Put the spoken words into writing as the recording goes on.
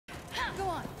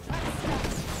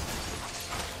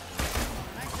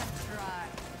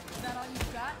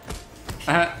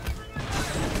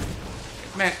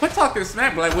Man, quit talking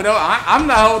smack, Black Widow. I'm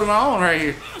not holding my own right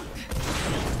here.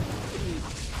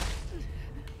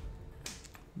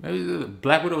 Maybe the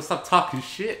Black Widow stop talking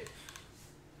shit.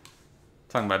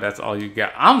 Talking about that's all you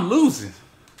got. I'm losing.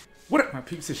 What up, my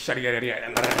peeps? It's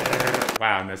Shody.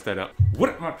 Wow, I messed that up.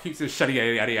 What up, my peeps? It's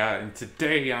Shody. And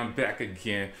today I'm back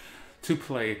again to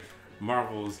play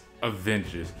Marvel's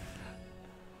Avengers.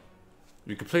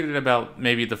 We completed about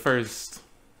maybe the first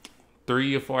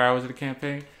 3 or 4 hours of the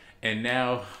campaign. And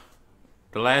now,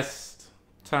 the last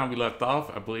time we left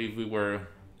off, I believe we were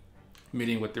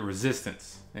meeting with the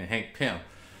Resistance and Hank Pym.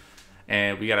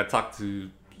 And we gotta talk to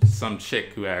some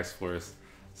chick who asked for us.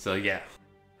 So yeah.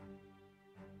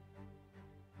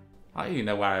 I don't even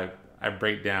know why I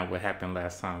break down what happened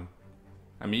last time.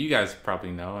 I mean, you guys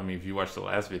probably know. I mean, if you watched the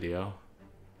last video.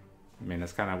 I mean,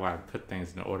 that's kind of why I put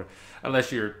things in order.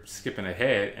 Unless you're skipping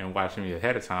ahead and watching me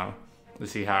ahead of time to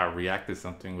see how I react to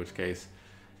something, in which case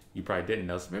you probably didn't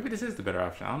know. So maybe this is the better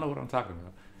option. I don't know what I'm talking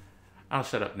about. I'll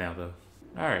shut up now, though.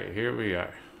 All right, here we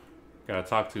are. Gotta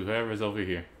talk to whoever's over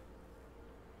here.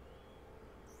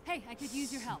 Hey, I could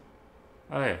use your help.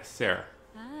 Oh yeah, Sarah.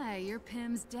 Hi, you're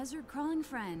Pym's desert crawling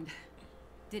friend.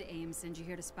 Did AIM send you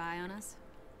here to spy on us?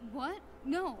 What?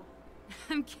 No.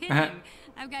 I'm kidding.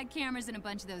 I've got cameras in a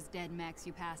bunch of those dead mechs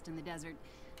you passed in the desert.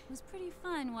 It was pretty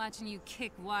fun watching you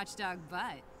kick Watchdog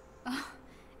butt. Oh,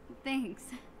 thanks.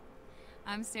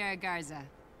 I'm Sarah Garza,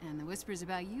 and the whispers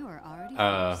about you are already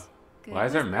yours. Why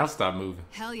is her mouth stop moving?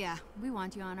 Hell yeah, we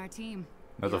want you on our team.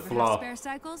 Another you ever flaw. have spare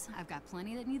cycles? I've got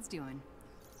plenty that needs doing.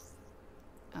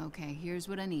 Okay, here's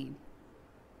what I need.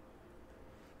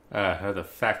 Another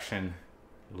faction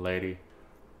lady.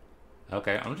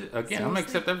 Okay, I'm gonna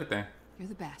accept everything. You're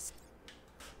the best.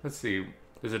 Let's see.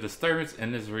 There's a disturbance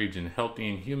in this region. Help the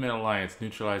Inhuman Alliance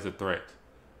neutralize the threat.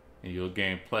 And you'll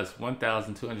gain plus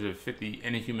 1,250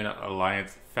 Inhuman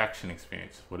Alliance faction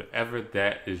experience. Whatever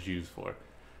that is used for.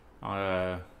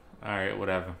 Alright,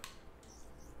 whatever.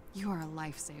 You are a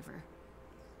lifesaver.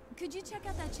 Could you check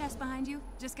out that chest behind you?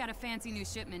 Just got a fancy new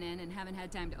shipment in and haven't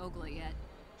had time to ogle it yet.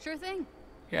 Sure thing.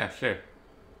 Yeah, sure.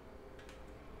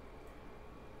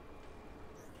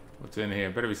 What's in here?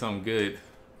 Better be something good.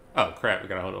 Oh crap, we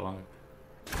gotta hold it longer.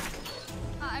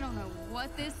 I don't know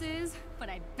what this is, but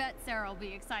I bet Sarah will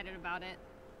be excited about it.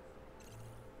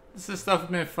 This is stuff I've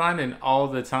been finding all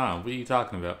the time. What are you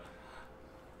talking about?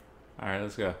 Alright,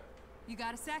 let's go. You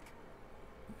got a sec?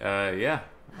 Yeah.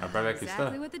 I brought back your stuff.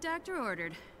 Exactly what the doctor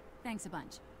ordered. Thanks a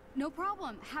bunch. No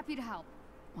problem. Happy to help.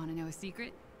 Want to know a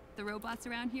secret? The robots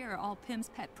around here are all Pym's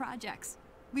pet projects.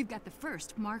 We've got the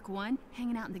first, Mark I,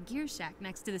 hanging out in the gear shack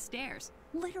next to the stairs.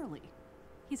 Literally.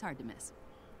 He's hard to miss.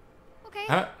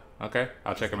 Okay. Okay,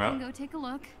 I'll check him out. Go take a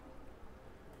look.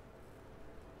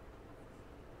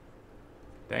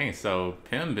 Dang, so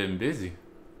Pym been busy.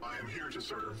 I am here to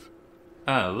serve.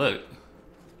 Look.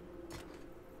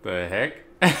 The heck?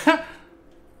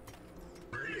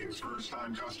 Greetings,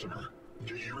 first-time customer.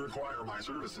 Do you require my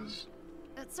services?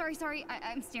 Sorry.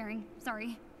 I'm staring.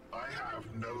 Sorry. I have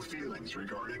no feelings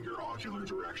regarding your ocular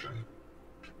direction.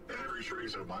 Every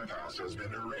trace of my past has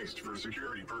been erased for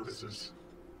security purposes.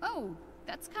 Oh,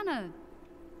 that's kind of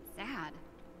sad.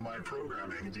 My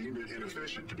programming deemed it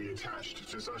inefficient to be attached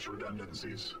to such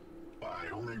redundancies. I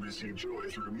only receive joy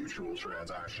through mutual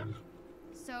transaction.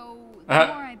 So, the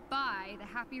more I buy, the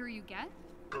happier you get?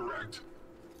 Correct.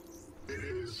 It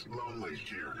is lonely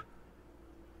here.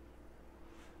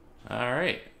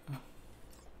 Alright.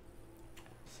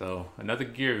 So, another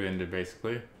gear vendor,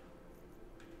 basically.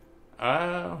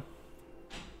 I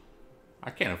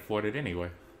can't afford it anyway.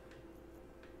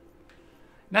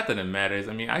 Not that it matters.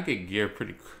 I mean, I get gear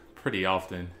pretty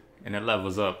often, and it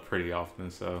levels up pretty often,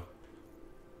 so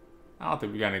I don't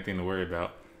think we got anything to worry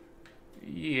about.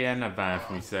 Yeah, not buying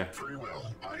from you, sir. Free will.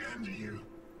 I envy you.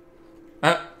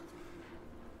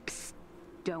 Psst.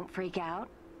 Don't freak out,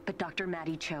 but Dr.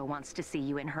 Maddie Cho wants to see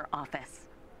you in her office.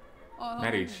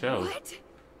 Maddie Cho? What?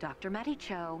 Dr. Maddie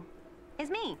Cho is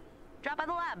me. Drop by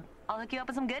the lab. I'll hook you up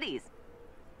with some goodies.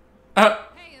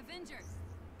 Hey, Avengers.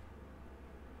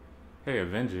 Hey,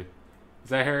 Avenger. Is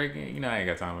that her again? You know I ain't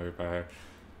got time to worry about her.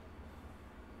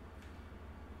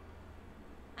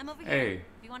 I'm over here. Hey.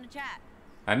 If you want to chat.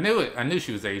 I knew it. I knew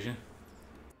she was Asian.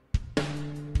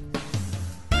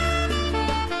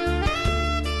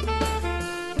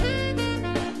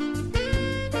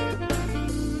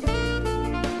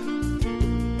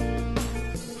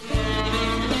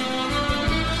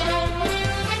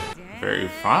 Very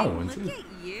fine one, too. Look at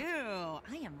you.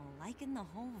 I am liking the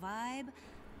whole vibe.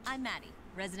 I'm Maddie,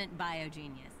 resident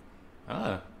biogenius.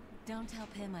 Ah. Don't tell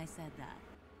Pym I said that.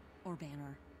 Or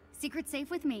Banner. Secret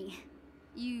safe with me.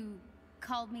 You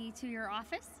called me to your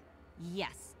office?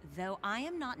 Yes, though I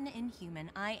am not an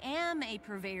Inhuman, I am a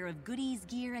purveyor of goodies,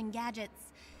 gear, and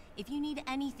gadgets. If you need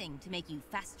anything to make you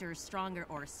faster, stronger,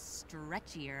 or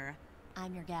stretchier,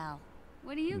 I'm your gal.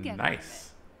 What do you get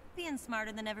Nice. Being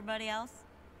smarter than everybody else.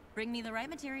 Bring me the right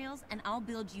materials, and I'll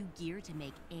build you gear to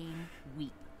make AIM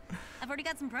weep. I've already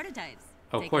got some prototypes.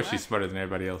 Of course she's smarter than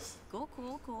everybody else. Cool,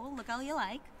 cool, cool. Look all you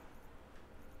like.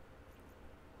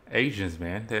 Asians,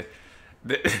 man. They're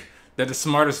the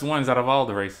smartest ones out of all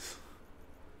the races.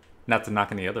 Not to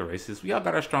knock any other races. We all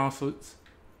got our strong suits.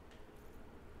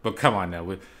 But come on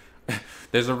now.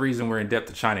 There's a reason we're in debt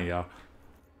to China, y'all.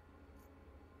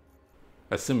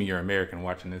 Assuming you're American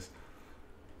watching this.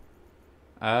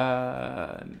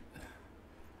 Again,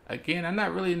 I'm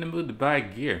not really in the mood to buy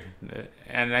gear.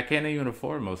 And I can't even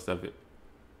afford most of it.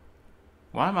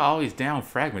 Why am I always down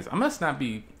fragments? I must not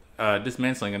be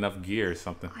dismantling enough gear or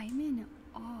something. I'm in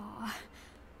awe.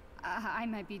 I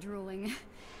might be drooling.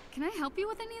 Can I help you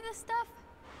with any of this stuff?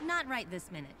 Not right this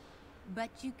minute. But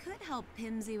you could help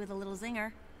Pimsy with a little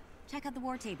zinger. Check out the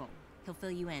war table. He'll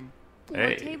fill you in.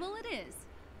 War table it is.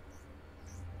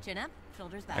 Chin up,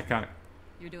 shoulders back. I kind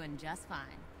You're doing just fine.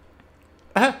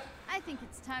 of... I think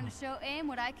it's time to show AIM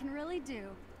what I can really do.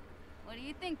 What do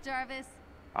you think, Jarvis?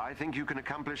 I think you can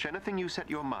accomplish anything you set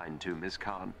your mind to, Miss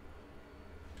Khan.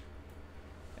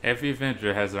 Every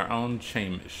Avenger has their own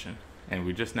chain mission. And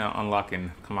we're just now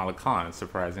unlocking Kamala Khan,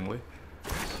 surprisingly.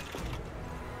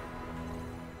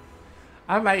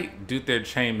 I might do their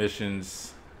chain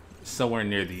missions somewhere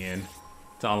near the end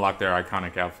to unlock their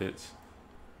iconic outfits.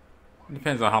 It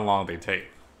depends on how long they take.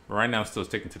 But right now I'm still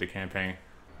sticking to the campaign.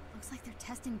 Looks like they're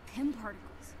testing PIM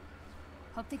particles.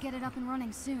 Hope they get it up and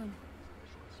running soon.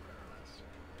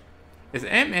 Is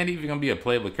Ant-Man even going to be a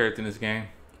playable character in this game?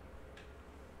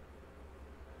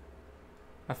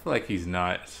 I feel like he's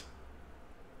not.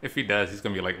 If he does, he's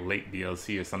going to be like late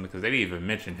DLC or something because they didn't even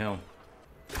mention him.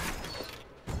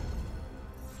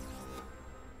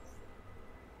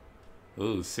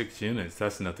 Ooh, 6 units.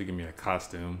 That's enough to give me a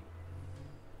costume.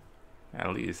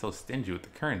 Golly, it's so stingy with the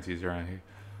currencies around here.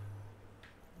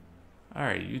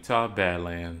 Alright, Utah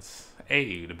Badlands.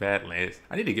 Hey, the Badlands.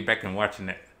 I need to get back and watching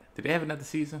that. Did they have another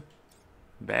season?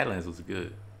 Badlands was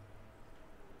good.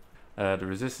 The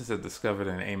Resistance has discovered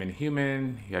an AIM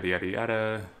Inhuman. Yada yada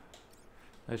yada.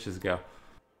 Let's just go.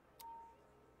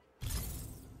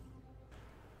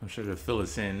 I'm sure they'll fill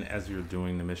us in as we were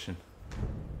doing the mission.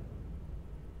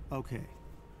 Okay,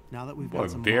 now that we've What,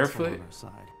 got some barefoot? muscle on our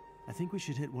side, I think we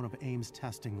should hit one of AIM's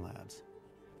testing labs.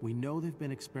 We know they've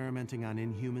been experimenting on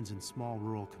Inhumans in small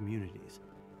rural communities.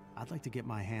 I'd like to get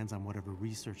my hands on whatever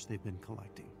research they've been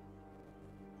collecting.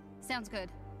 Sounds good.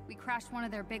 We crashed one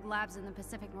of their big labs in the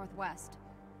Pacific Northwest.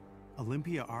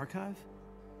 Olympia Archive?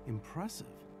 Impressive.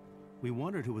 We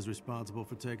wondered who was responsible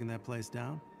for taking that place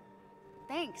down.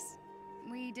 Thanks.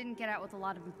 We didn't get out with a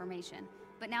lot of information,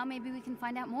 but now maybe we can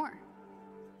find out more.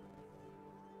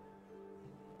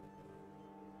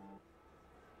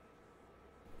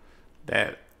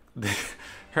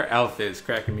 Her outfit is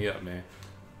cracking me up, man.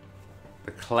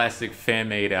 The classic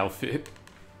fan-made outfit.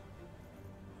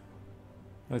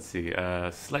 Let's see,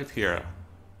 select hero.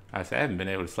 I haven't been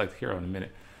able to select hero in a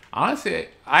minute. Honestly,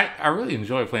 I really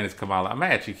enjoy playing as Kamala. I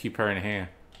might actually keep her in hand.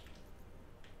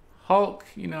 Hulk,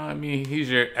 you know, I mean, he's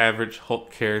your average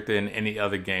Hulk character in any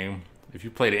other game. If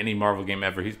you played any Marvel game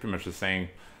ever, he's pretty much the same.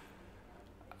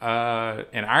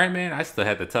 And Iron Man, I still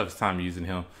had the toughest time using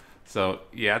him. So,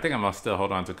 yeah, I think I'm going to still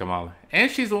hold on to Kamala.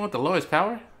 And she's the one with the lowest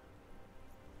power?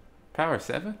 Power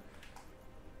 7?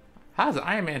 How's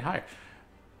Iron Man higher?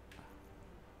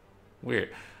 Weird.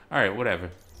 Alright,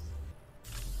 whatever.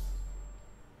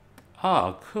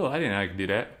 Oh, cool. I didn't know I could do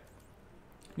that.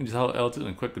 You can just hold L2 and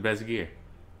equip the best gear.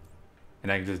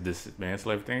 And I can just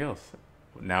dismantle everything else.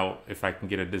 Now, if I can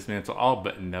get a dismantle all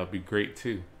button, that would be great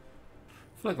too.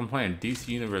 I feel like I'm playing DC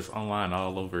Universe Online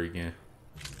all over again.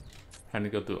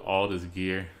 Having to go through all this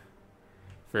gear.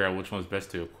 Figure out which one's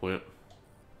best to equip.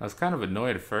 I was kind of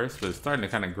annoyed at first, but it's starting to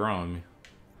kind of grow on me.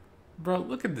 Bro,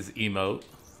 look at this emote.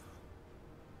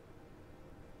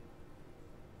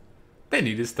 They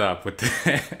need to stop with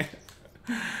that.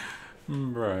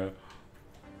 Bro.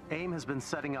 AIM has been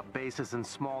setting up bases in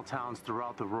small towns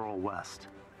throughout the rural West.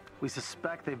 We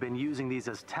suspect they've been using these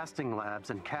as testing labs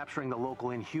and capturing the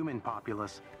local Inhuman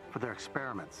populace for their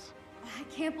experiments. I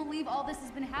can't believe all this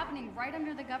has been happening right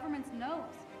under the government's nose.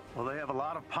 Well, they have a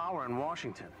lot of power in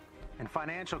Washington and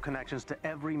financial connections to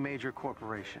every major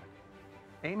corporation.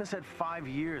 AIM has had 5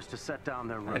 years to set down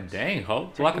their roots. God dang,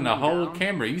 Hulk. Blocking the whole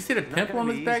camera. You see the pimple on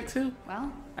his back too?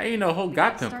 Well, I didn't know Hulk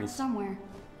got start pimples. somewhere.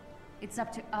 It's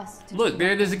up to us to Look,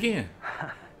 there it is again.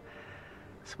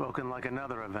 Spoken like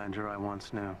another Avenger I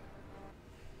once knew.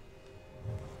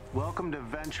 Welcome to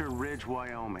Venture Ridge,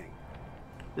 Wyoming.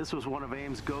 This was one of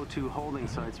AIM's go-to holding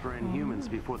sites for Inhumans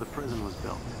before the prison was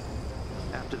built.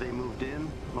 After they moved in,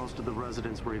 most of the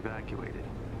residents were evacuated.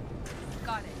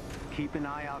 Got it. Keep an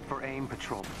eye out for AIM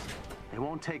patrols. They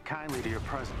won't take kindly to your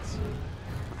presence.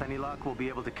 With any luck, we'll be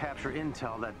able to capture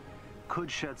intel that could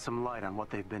shed some light on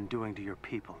what they've been doing to your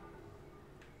people.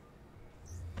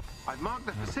 I've marked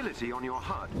the facility on your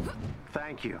HUD.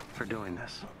 Thank you for doing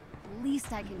this.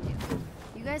 Least I can do.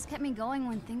 You guys kept me going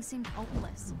when things seemed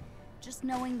hopeless. Just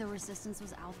knowing the resistance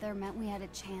was out there meant we had a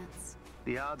chance.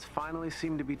 The odds finally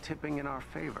seem to be tipping in our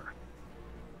favor.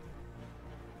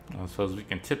 I suppose we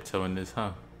can tiptoe in this,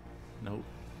 huh? Nope.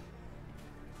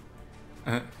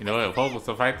 You know what? If Hulk was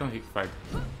to fight them, he could fight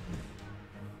them.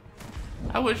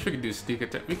 I wish we could do sneak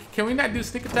attack. Can we not do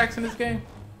sneak attacks in this game?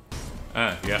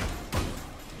 Yeah.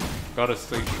 Go to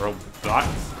sleep,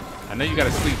 robots. I know you got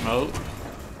a sleep mode.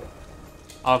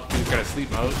 All of you got a sleep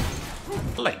mode.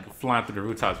 I like flying through the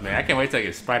rooftops, man. I can't wait till I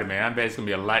get Spider-Man. I bet it's gonna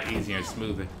be a lot easier and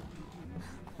smoother.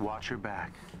 Watch your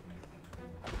back.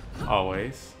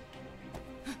 Always.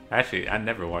 Actually, I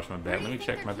never watch my back. Let me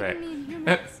check my back.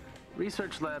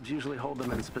 Research labs usually hold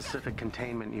them in specific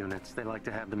containment units. They like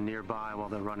to have them nearby while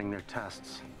they're running their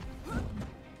tests.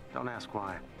 Don't ask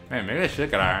why. Man, maybe I should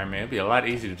get Iron Man. It'd be a lot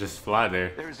easier to just fly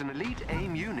there. There is an elite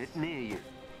AIM unit near you.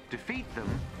 Defeat them,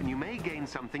 and you may gain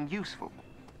something useful.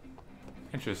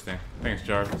 Interesting. Thanks,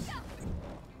 Jarvis.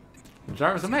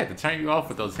 Jarvis, I might have to turn you off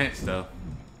with those hints, though.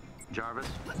 Jarvis,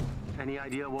 any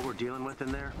idea what we're dealing with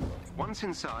in there? Once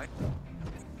inside,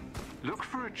 look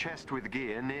for a chest with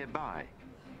gear nearby.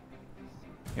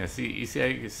 Yeah, you see how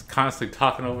he's constantly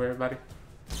talking over everybody?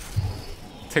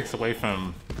 Takes away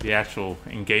from the actual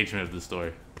engagement of the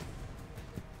story.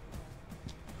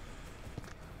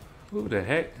 Who the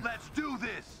heck? Let's do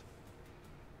this!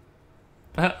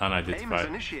 Unidentified. AIM has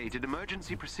initiated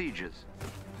emergency procedures.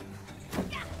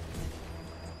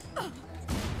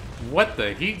 What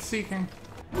the heat seeking?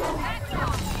 This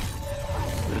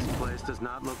place does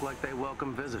not look like they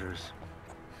welcome visitors.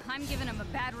 I'm giving him a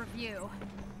bad review.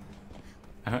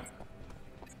 Alright,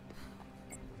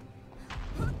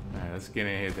 let's get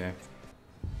in here then.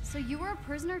 So you were a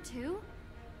prisoner too?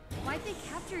 Why'd they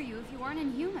capture you if you aren't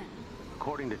Inhuman?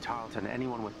 According to Tarleton,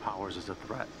 anyone with powers is a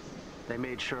threat. They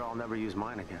made sure I'll never use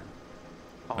mine again.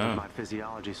 Altered my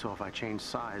physiology, so if I change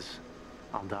size,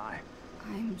 I'll die.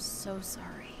 I'm so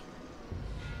sorry.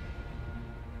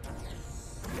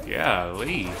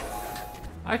 Golly.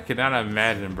 I cannot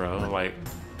imagine, bro. Like,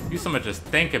 you so much just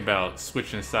think about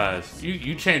switching size.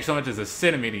 You change so much as a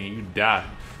centimeter and you die.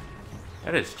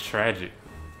 That is tragic.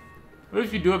 What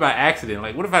if you do it by accident?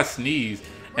 Like, what if I sneeze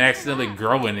and accidentally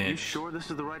grow an You inch? sure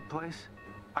this is the right place?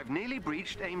 I've nearly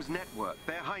breached AIM's network.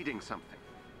 They're hiding something.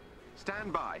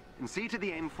 Stand by and see to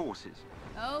the AIM forces.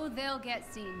 Oh, they'll get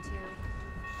seen too.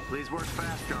 Please work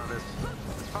fast, Jarvis.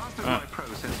 As fast as my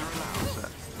processor allows, sir.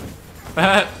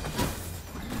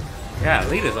 Yeah,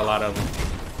 there's a lot of them.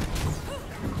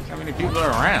 How many people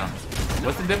are around?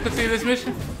 What's the difficulty of this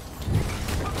mission?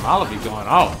 I'll be going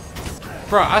off.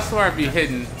 Bro, I swear I'd be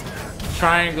hitting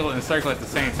triangle and circle at the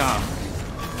same time.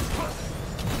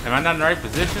 Am I not in the right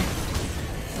position?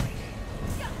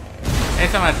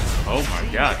 Anytime I... Oh my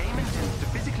god. AIM intends to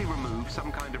physically remove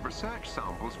some kind of research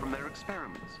samples from their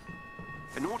experiments.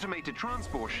 An automated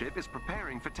transport ship is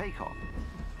preparing for takeoff.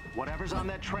 Whatever's on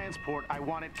that transport, I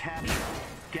want it captured.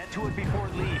 Get to it before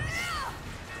it leaves.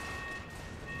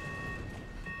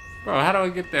 Bro, how do I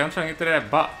get there? I'm trying to get to that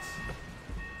box.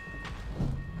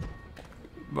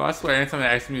 Bro, I swear anytime they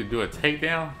ask me to do a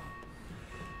takedown,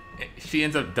 she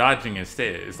ends up dodging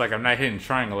instead. It's like I'm not hitting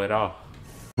triangle at all.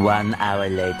 1 hour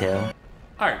later.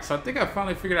 Alright, so I think I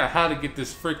finally figured out how to get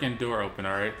this freaking door open,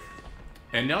 alright?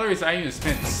 And the only reason I even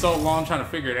spent so long trying to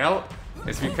figure it out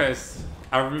is because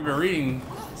I remember reading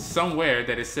somewhere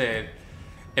that it said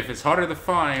if it's harder to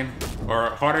find or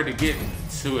harder to get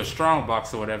to a strong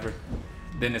box or whatever,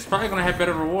 then it's probably gonna have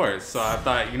better rewards. So I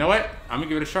thought, you know what? I'm gonna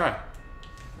give it a try.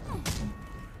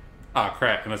 Oh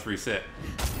crap, it must reset.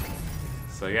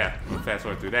 So yeah, I'm gonna fast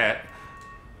forward through that.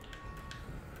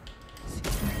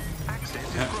 Access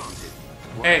is granted.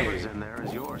 Whatever's in there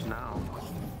is yours now.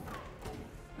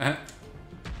 Heck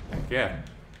yeah.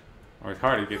 Worked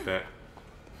hard to get that.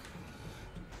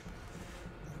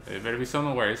 It better be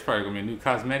something where it's probably gonna be a new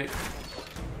cosmetic,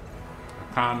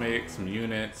 a comic, some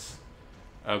units,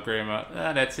 upgrade my.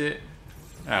 That's it.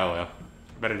 Oh well,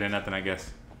 better than nothing, I guess.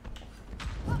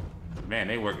 Man,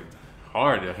 they worked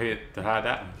hard to hide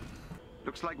that one.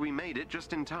 Looks like we made it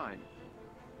just in time.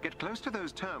 Get close to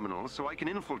those terminals so I can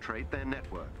infiltrate their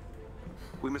network.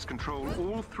 We must control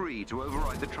all three to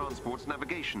override the transport's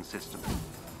navigation system.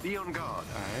 Be on guard.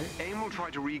 Alright. AIM will try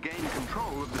to regain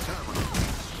control of the terminal.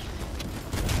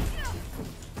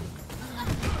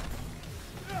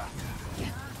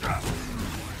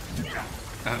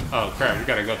 Oh crap, we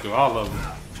gotta go through all of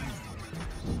them.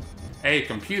 Hey,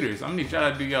 computers, I'm gonna need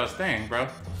y'all to do y'all's thing, bro.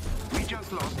 We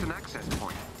just lost an access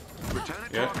point. Return it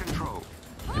to Yep. our control.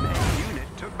 An AIM unit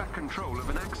took back control of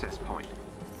an access point.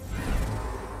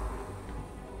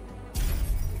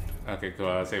 Okay, cool.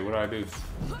 I'll say, what do I do?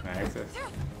 Can I access?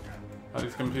 Oh,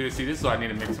 this computer. See, this is why I need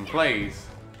to make some plays.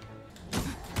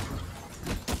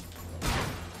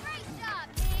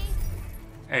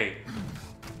 Hey.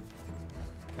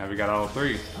 Now we got all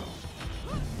three.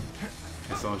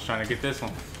 And someone's trying to get this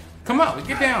one. Come on,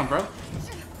 get down, bro.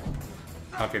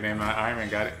 Okay, then my Iron Man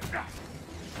got it.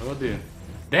 Will do.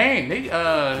 Dang,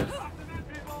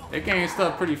 they gained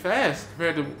stuff pretty fast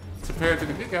compared to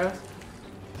the good guys.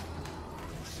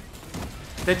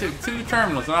 They took 2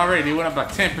 terminals and already they went up by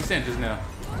 10% just now.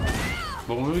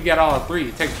 But when we got all 3,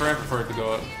 it takes forever for it to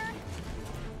go up.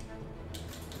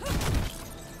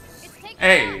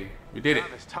 Hey, we did it.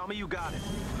 Tell me you got it.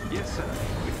 Yes, sir.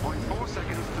 With 0.4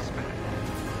 seconds to spare.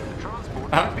 The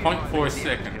transport 0.4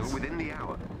 seconds. within the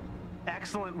hour.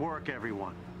 Excellent work,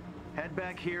 everyone. Head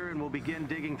back here and we'll begin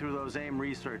digging through those AIM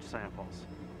research samples.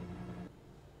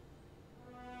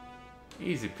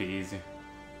 Easy peasy.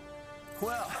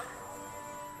 Well,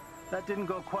 that didn't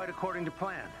go quite according to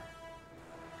plan.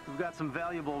 We've got some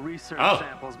valuable research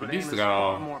samples, but AIM is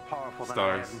far more powerful than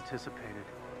I had anticipated.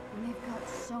 And they've got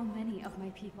so many of my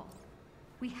people.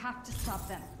 We have to stop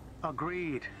them.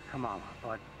 Agreed, Kamala,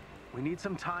 but we need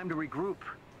some time to regroup.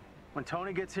 When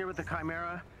Tony gets here with the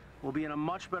Chimera, we'll be in a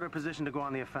much better position to go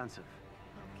on the offensive.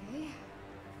 Okay.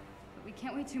 But we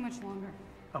can't wait too much longer.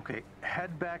 Okay,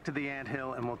 head back to the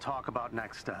anthill and we'll talk about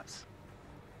next steps.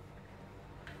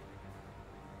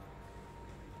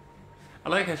 I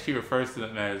like how she refers to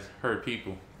them as her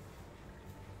people.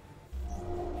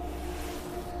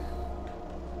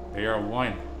 They are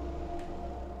one.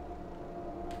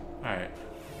 Alright.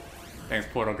 Thanks,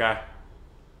 Portal Guy.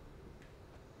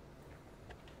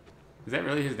 Is that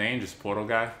really his name, just Portal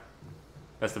Guy?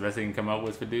 That's the best they can come up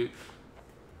with for dude?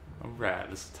 Alright,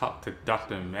 let's talk to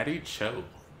Dr. Maddie Cho.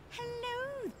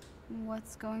 Hello.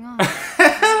 What's going on?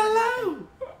 Hello.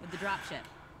 With the dropship.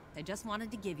 I just wanted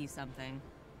to give you something.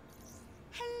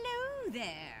 Hello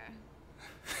there.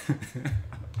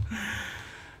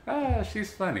 Ah,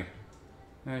 she's funny.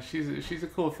 She's a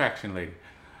cool faction lady.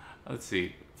 Let's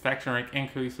see. Faction rank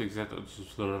increase. We accept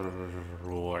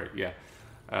reward. Yeah.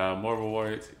 More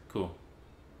rewards. Cool.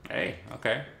 Hey,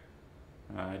 okay.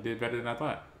 I did better than I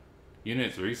thought.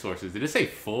 Units, resources. Did it say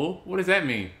full? What does that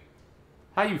mean?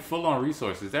 How you full on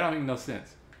resources? That don't make no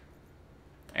sense.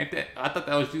 Ain't that? I thought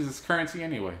that was used as currency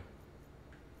anyway.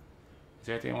 Is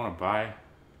there anything I want to buy?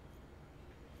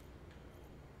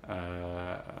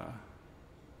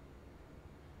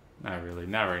 Not really.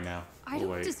 Not right now. I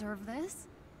don't deserve this.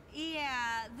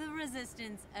 Yeah, the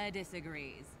Resistance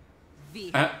disagrees.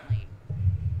 Vehemently.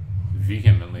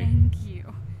 Vehemently? Thank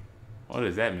you. What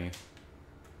does that mean?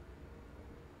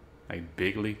 Like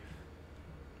bigly?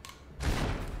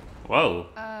 Whoa.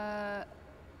 That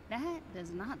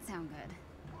does not sound good.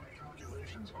 My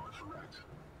calculations are correct,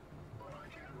 but I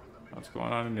can't run them. What's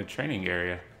going on in the training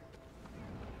area?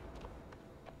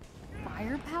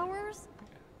 Fire powers?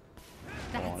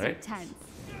 That's Alright. intense.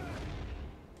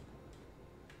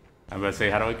 I'm about to say,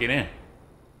 how do I get in?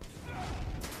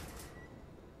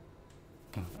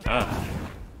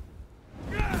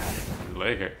 His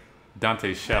leg hurt.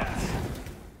 Dante shouts.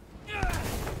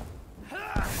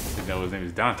 Didn't know his name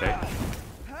is Dante.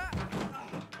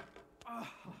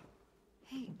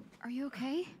 Hey, are you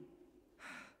okay?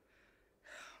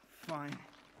 Fine.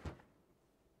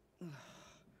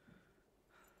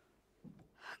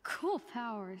 Cool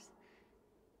powers.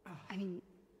 I mean,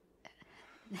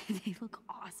 they look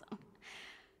awesome.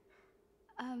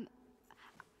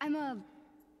 I'm a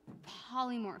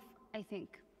polymorph, I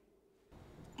think.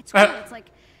 It's cool. It's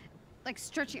like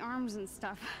stretchy arms and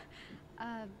stuff.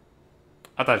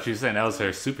 I thought she was saying that was her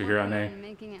superhero name.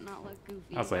 Making it not look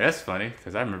goofy. I was like, that's funny,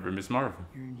 because I remember Miss Marvel.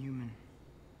 You're inhuman.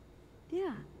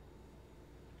 Yeah.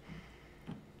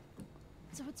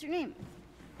 So what's your name?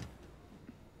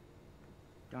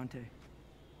 Dante.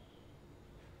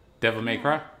 Devil May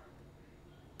Cry?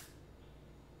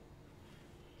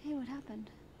 Hey, what happened?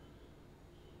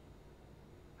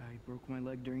 I broke my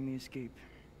leg during the escape.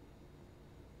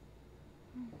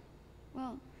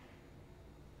 Well,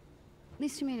 at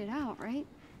least you made it out, right?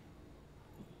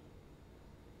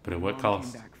 But at what Mom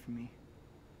cost? came back for me.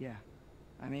 Yeah,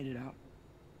 I made it out.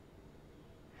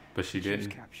 But she She was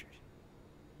didn't. captured.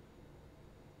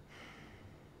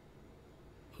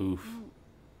 Oof. Well,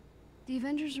 the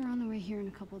Avengers are on the way here in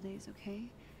a couple days, okay?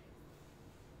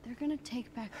 They're gonna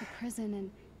take back the prison,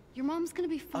 and your mom's gonna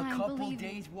be fine, A couple believe me.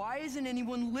 days? Why isn't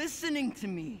anyone listening to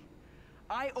me?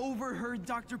 I overheard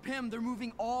Dr. Pym. They're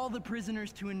moving all the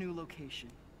prisoners to a new location.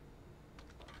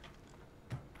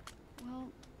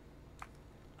 Well,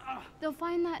 they'll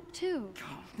find that too.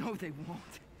 Oh, no, they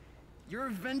won't. Your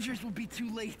Avengers will be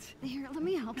too late. Here, let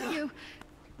me help you.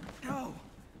 No.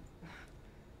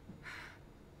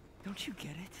 Don't you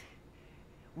get it?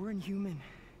 We're inhuman.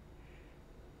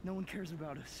 No one cares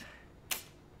about us.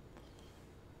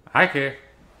 I care.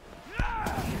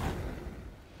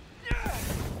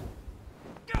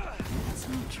 That's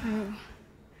not true.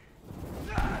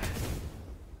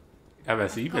 I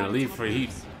bet you better leave before he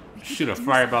shoot a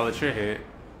fireball at your head.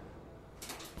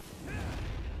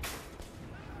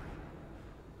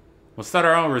 We'll start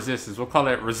our own resistance. We'll call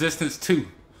it Resistance 2.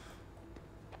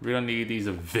 We don't need these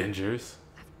Avengers.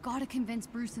 I've got to convince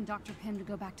Bruce and Dr. Pym to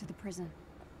go back to the prison.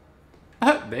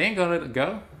 They ain't gonna let it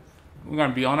go. We're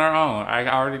gonna be on our own. I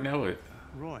already know it.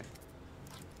 Roy,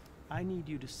 I need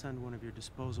you to send one of your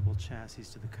disposable chassis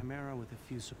to the Chimera with a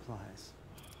few supplies.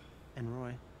 And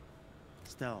Roy,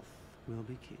 stealth will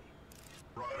be key.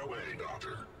 Right away,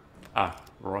 Doctor. Ah,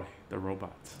 Roy, the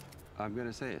robots. I'm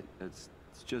gonna say it. It's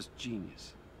just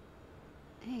genius.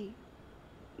 Hey,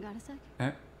 got a sec?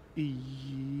 Huh?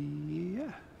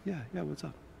 Yeah, what's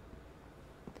up?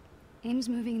 AIM's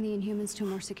moving the Inhumans to a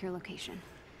more secure location.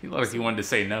 He looked like he wanted to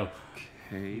say no.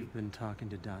 Okay. You've been talking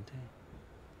to Dante?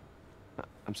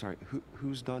 I'm sorry,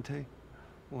 who's Dante?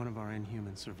 One of our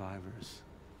Inhuman survivors.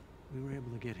 We were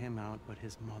able to get him out, but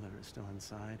his mother is still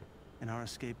inside, and our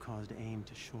escape caused AIM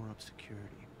to shore up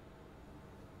security.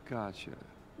 Gotcha.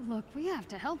 Look, we have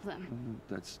to help them.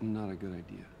 That's not a good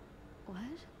idea. What?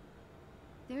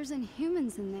 There's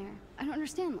Inhumans in there. I don't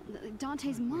understand.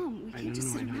 Dante's mom. We can't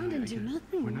just sit around and do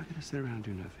nothing. We're not gonna sit around and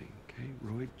do nothing, okay?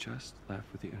 Roy just left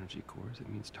with the energy cores. It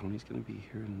means Tony's gonna be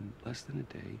here in less than a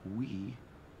day. We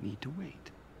need to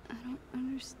wait. I don't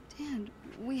understand.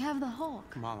 We have the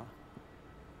Hulk. Mama,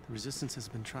 the Resistance has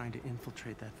been trying to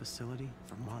infiltrate that facility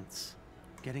for months.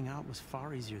 Getting out was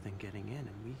far easier than getting in,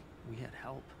 and we had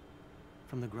help.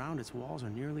 From the ground, its walls are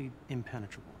nearly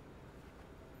impenetrable.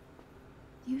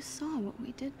 You saw what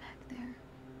we did back there.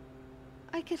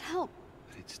 I could help.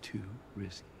 But it's too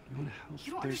risky. You wanna help?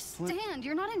 You don't understand.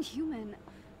 You're not Inhuman.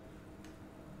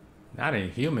 Not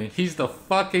Inhuman. He's the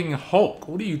fucking Hulk.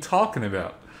 What are you talking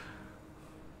about?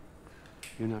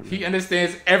 You're not. He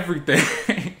understands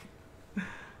everything.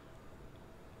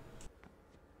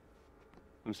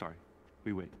 I'm sorry.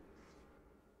 We wait.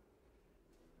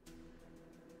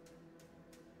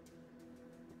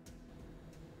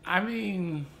 I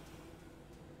mean,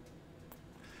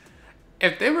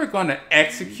 if they were going to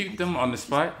execute them on the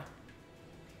spot,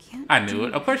 I knew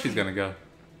it. Of course she's going to go.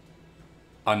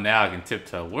 Oh, now I can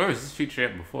tiptoe. Where was this feature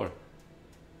at before?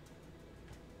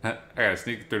 I gotta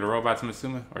sneak through the robots, I'm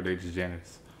assuming? Or are they just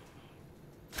janitors?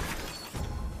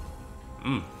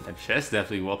 That chest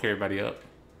definitely woke everybody up.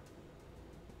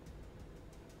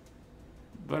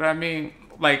 But I mean,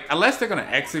 like, unless they're gonna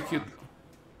execute...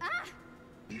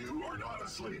 You are not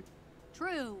asleep.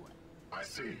 True. I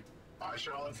see. I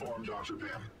shall inform Dr.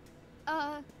 Pym.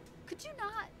 Could you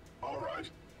not? All right.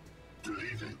 Good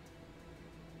evening.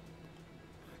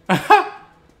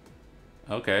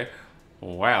 Okay.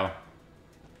 Wow.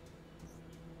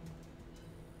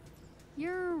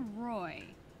 You're Roy,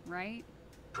 right?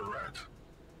 Correct.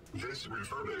 This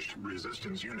refurbished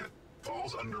resistance unit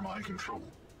falls under my control.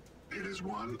 It is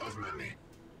one of many.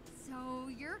 So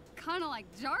you're kind of like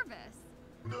Jarvis.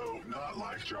 No, not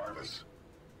like Jarvis.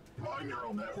 My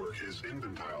neural network is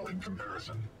infantile in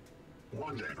comparison.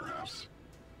 One day, perhaps.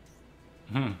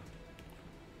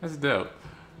 That's dope.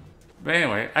 But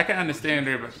anyway, I can understand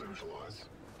there. But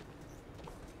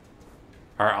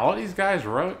are all these guys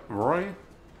Roy?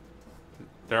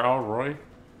 They're all Roy?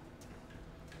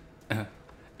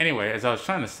 Anyway, as I was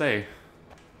trying to say,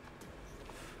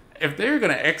 if they're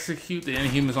going to execute the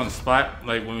Inhumans on the spot,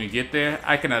 like when we get there,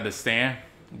 I can understand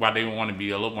why they want to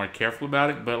be a little more careful about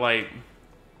it. But like,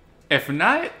 if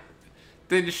not,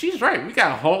 then she's right. We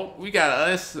got Hulk, we got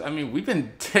us. I mean, we've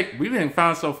been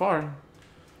found so far.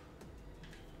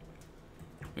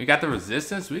 We got the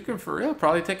Resistance. We can, for real,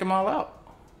 probably take them all out.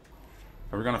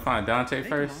 Are we going to find Dante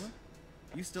first? Mama.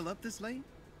 You still up this late?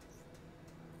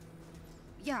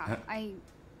 Yeah, I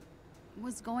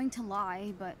was going to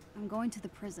lie, but I'm going to the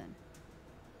prison.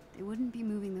 They wouldn't be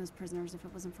moving those prisoners if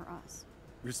it wasn't for us.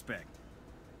 Respect.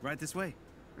 Right this way.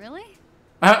 Really?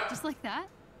 Uh, Just like that?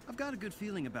 I've got a good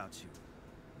feeling about you.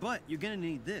 But you're gonna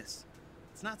need this.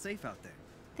 It's not safe out there.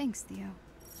 Thanks, Theo.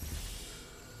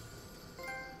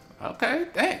 Okay,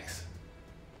 thanks.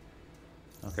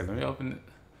 Okay, let me open it.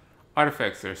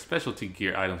 Artifacts are specialty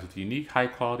gear items with unique high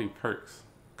quality perks.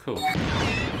 Cool.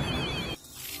 My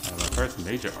first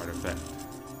major artifact.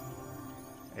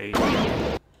 Hey.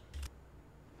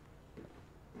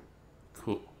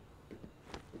 Cool.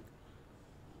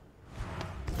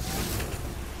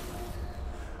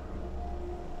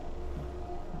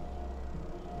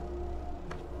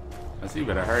 I see, you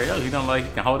better hurry up. He don't like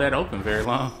he can hold that open very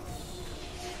long.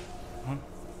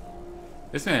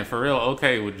 This man for real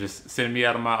okay with just sending me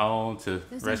out on my own to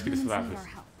rescue the survivors.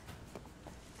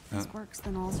 If this works,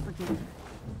 then all's forgiven.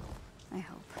 I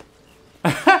hope.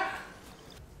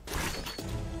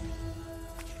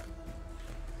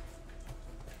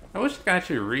 I wish I could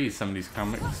actually read some of these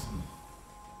comics.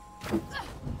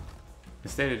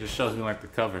 Instead, it just shows me like the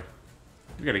cover.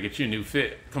 We gotta get you a new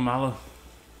fit, Kamala.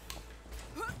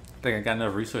 I think I got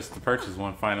enough resources to purchase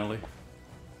one finally.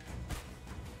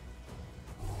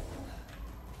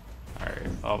 Alright,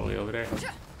 all the way over there.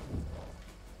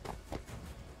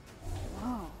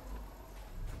 Whoa.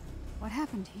 What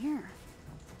happened here?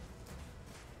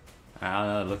 I don't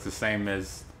know, it looks the same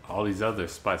as all these other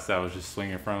spots that I was just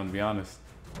swinging from, to be honest.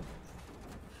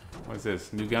 What's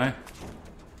this? New gun?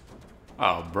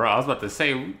 Oh, bro, I was about to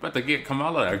say, we about to get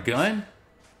Kamala a gun?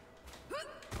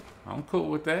 I'm cool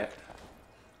with that.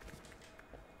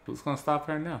 Who's gonna stop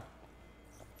her now?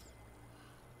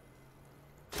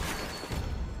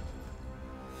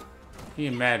 Can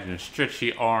you imagine a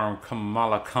stretchy arm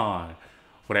Kamala Khan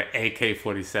with an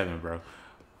AK-47, bro?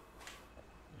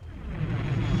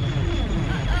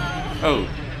 Oh.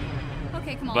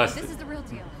 Okay, come on. Busted. This is the real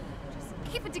deal. Just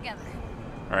keep it together.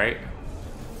 Alright.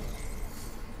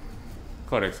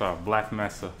 Codex off. Black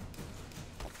Mesa.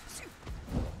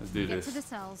 Let's do Get this. to the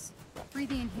cells. Free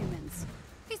the Inhumans.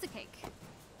 Piece of cake.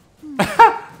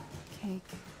 Cake.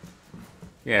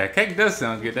 Yeah, cake does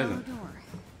sound good, doesn't it? Door.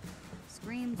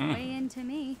 Screams way into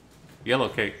me. Yellow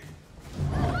cake.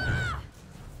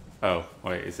 Oh,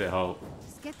 wait, it said hold.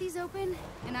 Just get these open,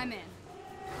 and I'm in.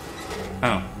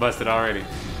 Oh, busted already.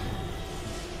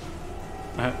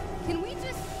 Can we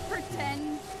just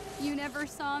pretend you never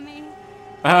saw me?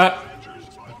 Oh,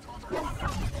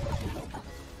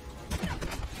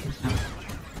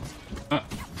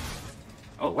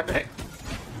 what the heck?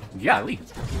 Golly.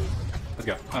 Let's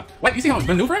go. What? You see how I'm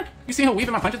maneuvering? You see how I'm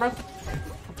weaving my punches, bro?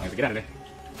 I have to get out of there.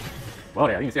 Whoa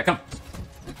there, I didn't even see that come.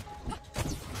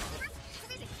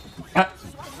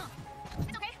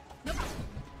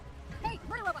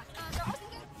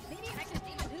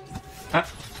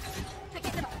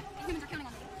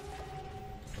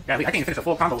 Golly, I can't finish a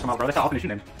full combo with them, bro. That's how often they shoot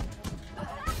them.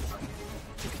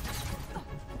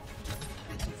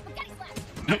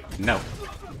 No.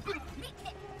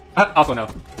 Also no.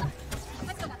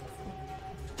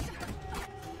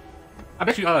 I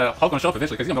bet you Hulk gonna show up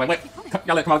eventually because he's gonna be like, wait,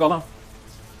 y'all let Kamala go alone.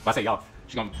 But I say y'all,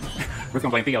 she's gonna, we're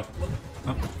gonna blame Theo.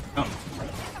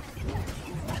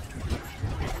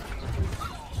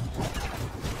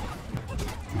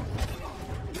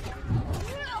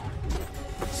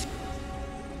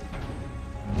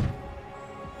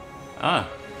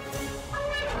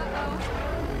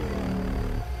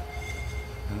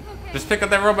 Just pick up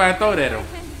that robot and throw it at him.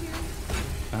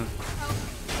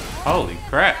 Holy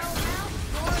crap.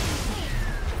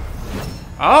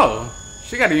 Oh,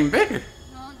 she got even bigger.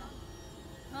 Oh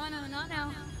no, not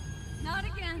now. Not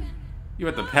again. You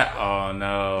at the pet? Oh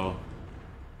no.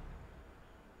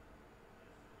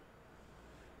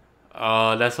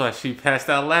 Oh, that's why she passed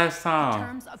out last time. The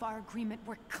terms of our agreement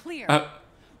were clear.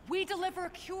 We deliver a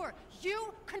cure.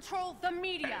 You control the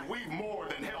media. And we've more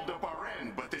than held up our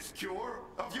end, but this cure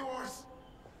of yours?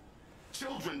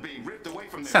 Children being ripped away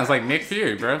from their Sounds like Nick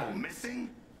Fury, bro. Missing?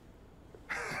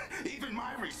 Even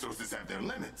my resources have their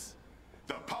limits.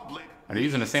 The public. Are they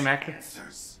using the same actor?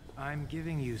 Answers. I'm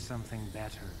giving you something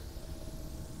better.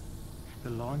 The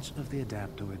launch of the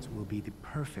adaptoids will be the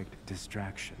perfect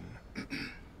distraction.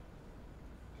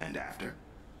 And after?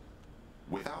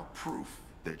 Without proof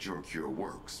that your cure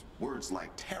works, words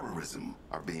like terrorism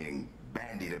are being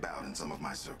bandied about in some of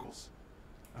my circles.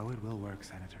 Oh, it will work,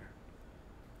 Senator.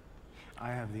 I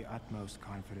have the utmost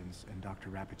confidence in Dr.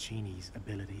 Rappaccini's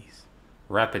abilities.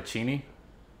 Rappaccini?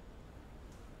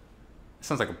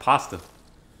 Sounds like a pasta.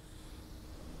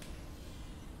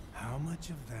 How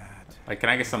much of that? Like, can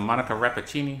I get some Monica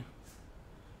Rappaccini?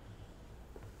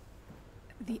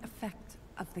 The effect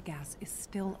of the gas is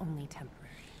still only temporary.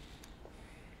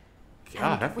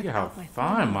 God, I forget how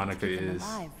fine Monica is.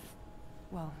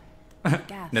 Well,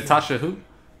 Natasha who?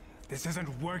 This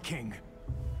isn't working.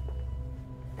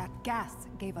 that gas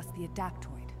gave us the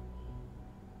adaptoid.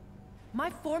 My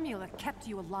formula kept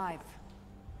you alive.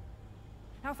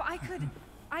 Now, if I could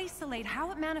isolate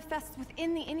how it manifests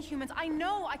within the Inhumans, I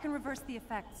know I can reverse the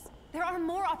effects. There are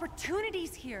more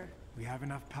opportunities here. We have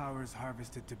enough powers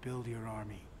harvested to build your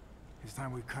army. It's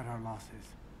time we cut our losses.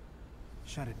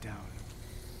 Shut it down.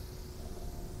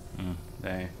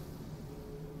 Dang.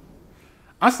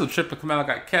 I'm still tripping. Kamala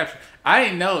got captured. I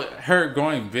didn't know her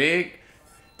growing big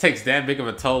takes that big of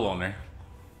a toll on her.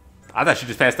 I thought she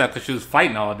just passed out because she was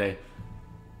fighting all day.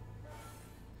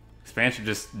 Expansion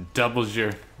just doubles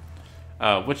your,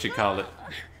 what you call it?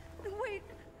 Wait,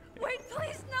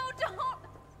 please, no,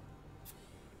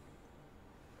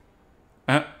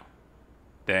 don't.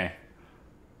 Dang.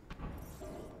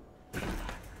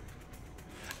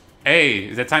 Hey,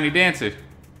 is that Tiny Dancer?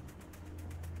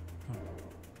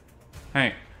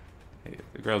 Hey,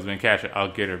 the girl's been captured.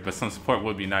 I'll get her, but some support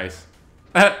would be nice.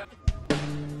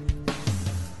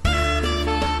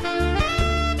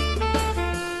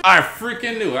 I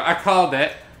freaking knew it. I called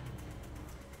that.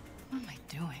 What am I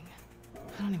doing?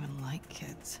 I don't even like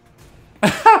kids.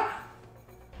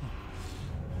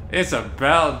 It's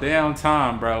about damn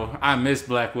time, bro. I miss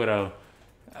Black Widow.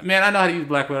 Man, I know how to use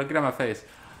Black Widow. Get out of my face.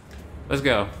 Let's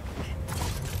go.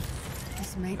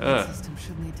 This maintenance system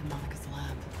should lead to Monica's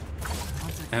lab.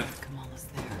 Odds are good Kamala's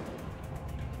there.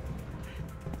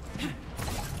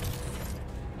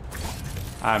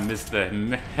 I missed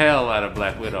the hell out of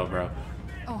Black Widow, bro.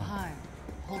 Oh, hi.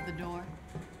 Hold the door.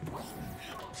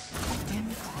 Damn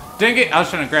it. Dang it! I was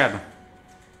trying to grab him.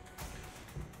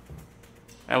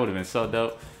 That would have been so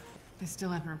dope. They still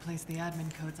haven't replaced the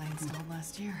admin codes I installed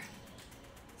last year.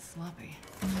 Sloppy.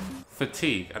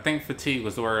 Fatigue. I think fatigue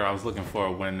was the word I was looking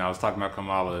for when I was talking about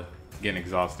Kamala getting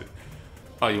exhausted.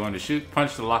 Oh, you wanted to shoot?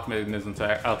 Punch the lock mechanism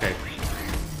to act. Okay.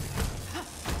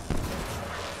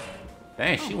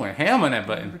 Dang, she went ham on that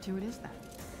button. Number 2, it is that.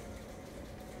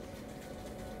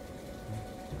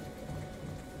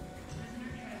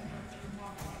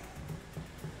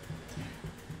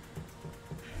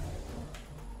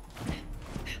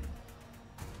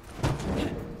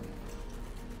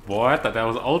 Boy, I thought that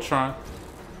was Ultron.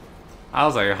 I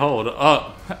was like, hold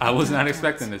up. I was not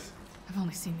expecting this. I've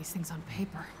only seen these things on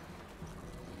paper.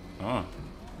 Oh.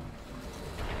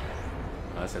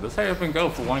 I said, let's hurry up and go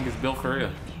for one gets built for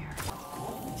real.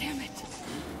 Damn it.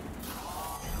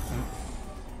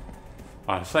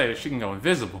 I say she can go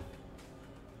invisible.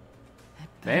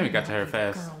 Damn, we got to her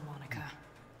fast. Girl, Monica.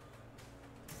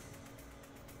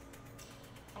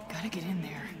 Gotta get in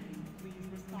there.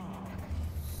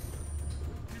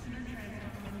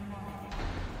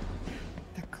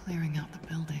 They're clearing out the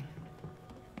building.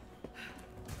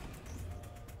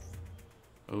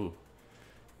 Ooh.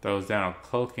 Throws down a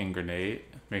cloaking grenade,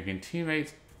 making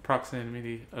teammates'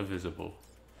 proximity invisible.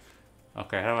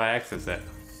 Okay, how do I access that?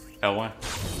 L1.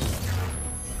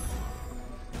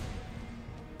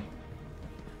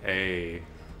 Hey.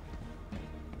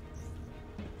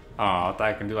 Oh, I thought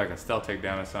I can do like a stealth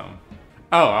takedown or something.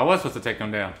 Oh, I was supposed to take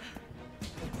him down.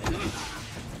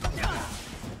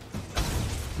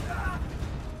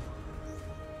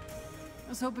 I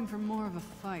was hoping for more of a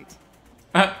fight.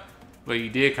 But you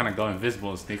did kind of go invisible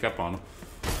and sneak up on him.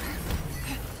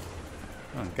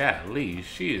 Oh, golly,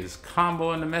 she is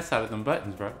comboing the mess out of them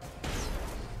buttons, bro.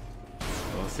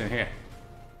 What's in here?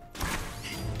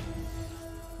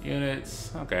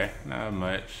 Units. Okay, not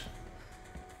much.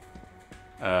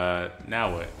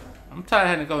 Now what? I'm tired of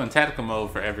having to go in tactical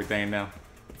mode for everything now.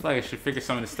 I feel like I should figure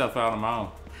some of this stuff out on my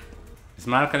own. Is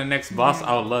Monica the next boss?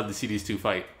 I would love to see these two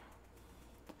fight.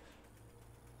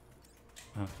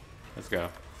 Oh, let's go.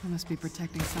 I must be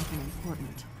protecting something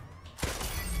important.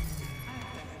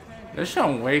 They're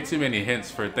showing way too many hints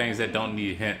for things that don't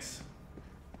need hints.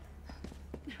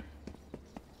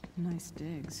 Nice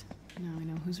digs. Now I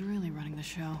know who's really running the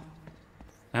show.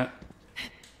 Huh?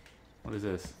 What is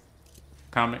this?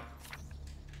 Comic?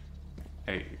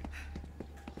 Hey.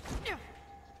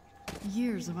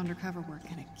 Years of undercover work,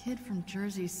 and a kid from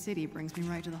Jersey City brings me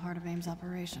right to the heart of AIM's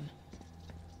operation.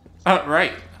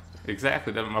 Right.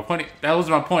 Exactly. That was my point. That was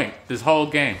my point. This whole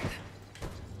game.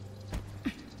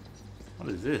 What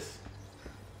is this?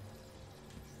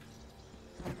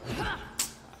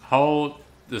 Hold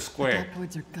the square.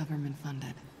 Adaptoids are government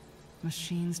funded.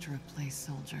 Machines to replace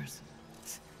soldiers.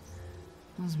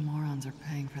 Those morons are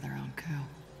paying for their own coup.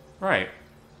 Right.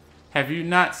 Have you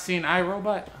not seen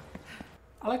iRobot?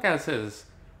 I like how it says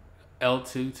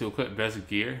L2 to equip best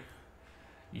gear.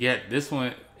 Yet this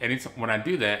one, anytime when I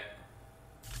do that,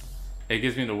 It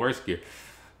gives me the worst gear.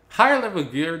 Higher level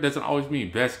gear doesn't always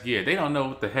mean best gear. They don't know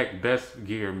what the heck best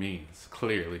gear means,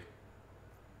 clearly.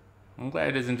 I'm glad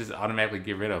it doesn't just automatically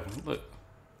get rid of them. Look.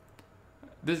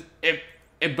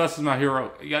 It busts my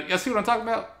hero. Y'all see what I'm talking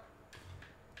about?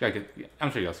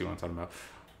 I'm sure y'all see what I'm talking about.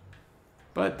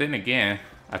 But then again,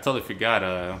 I totally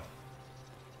forgot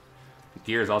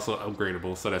gear is also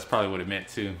upgradable, so that's probably what it meant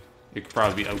too. It could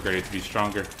probably be upgraded to be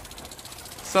stronger.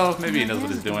 So maybe it knows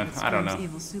what it's doing. I don't know.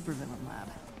 Evil supervillain lab.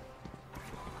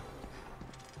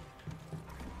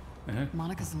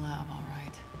 Monica's lab, all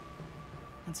right.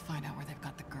 Let's find out where they've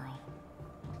got the girl.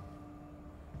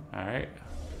 All right.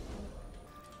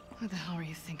 What the hell are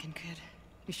you thinking, kid?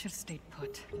 You should have stayed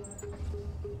put.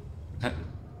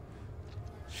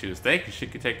 She was thinking she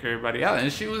could take everybody out, and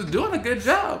she was doing a good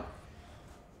job.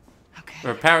 Okay.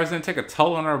 Her powers didn't take a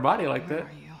toll on her body like that. Where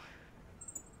are you?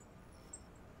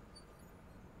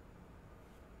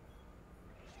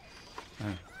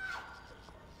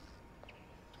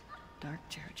 Dark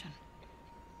Terrigen.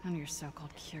 None of your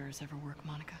so-called cures ever work,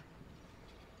 Monica.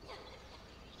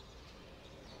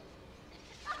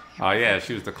 Oh yeah,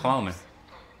 she was the cloner.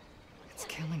 It's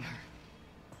killing her.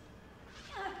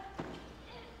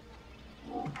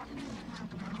 You're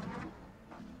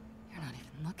not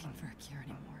even looking for a cure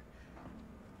anymore.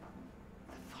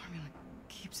 The formula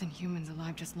keeps Inhumans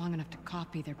alive just long enough to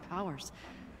copy their powers.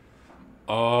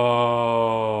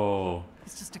 Oh,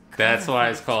 it's just a that's why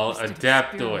it's called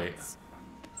adaptoid.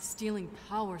 Stealing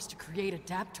powers to create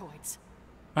adaptoids.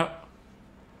 Oh.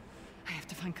 I have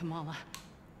to find Kamala.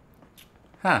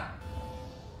 Huh.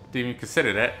 Didn't even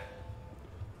consider that.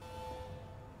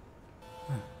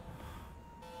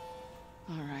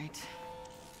 All right.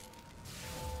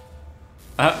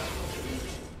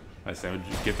 I said,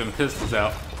 just get them pistols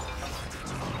out.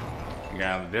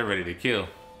 Yeah, they're ready to kill.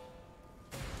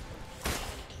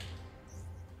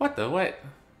 What the what?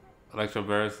 Electro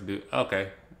burst do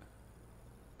okay.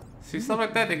 See stuff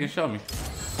like that they can show me.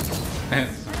 I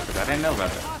didn't know about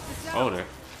that. Oh there.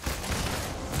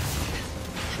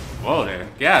 Whoa there.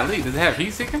 Yeah, Lee, does it have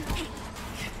heat seeking?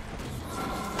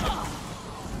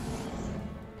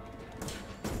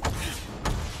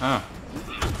 Oh.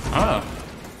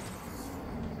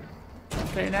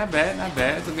 Okay, not bad, not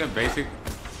bad. It's a good basic.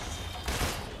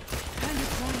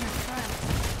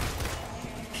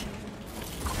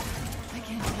 I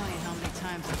can't tell you how many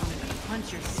times I wanted to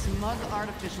punch your smug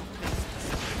artificial face.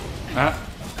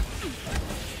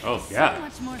 Oh yeah. So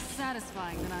much more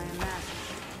satisfying than I imagined.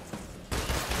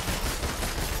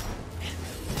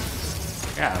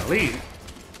 Yeah, Lee.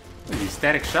 What are you,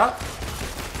 Static Shock?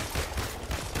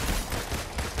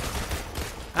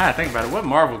 Think about it. What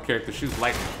Marvel character shoots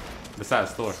lightning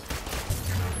besides Thor?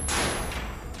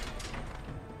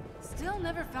 Still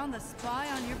never found the spy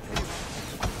on your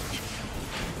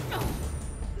payroll.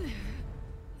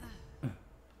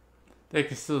 They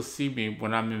can still see me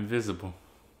when I'm invisible.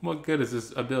 What good does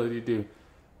this ability do?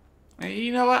 And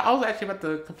you know what? I was actually about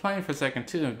to complain for a second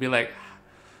too and be like,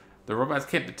 the robots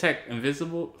can't detect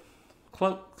invisible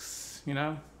cloaks, you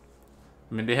know?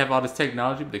 I mean, they have all this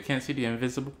technology, but they can't see the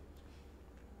invisible.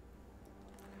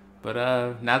 But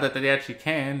now that they actually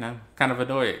can, I'm kind of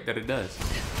annoyed that it does.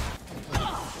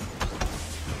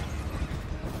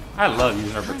 I love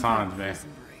using her batons, man.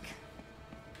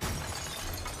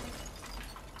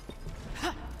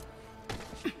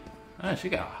 Oh, she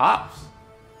got hops.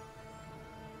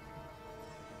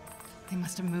 They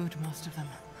must have moved most of them.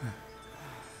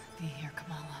 Be here,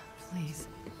 Kamala, please.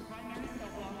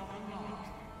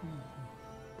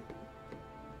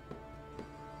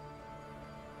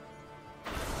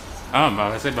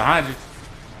 I said behind you.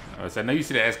 I said, no, you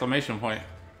see the exclamation point.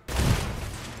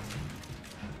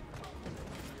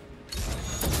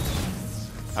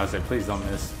 I said, please don't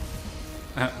miss.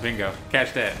 Bingo.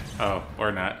 Catch that. Oh,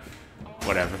 or not.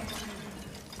 Whatever.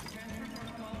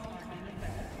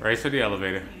 Race for the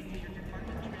elevator.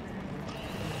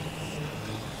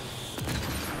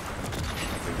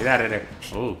 Get out of there.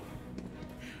 Ooh.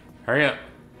 Hurry up.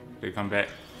 They come back.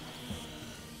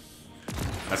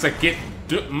 I said get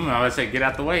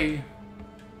out the way.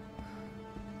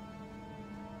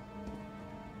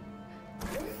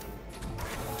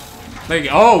 Like,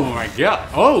 oh my god.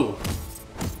 Oh,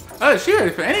 she ready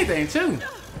for anything too.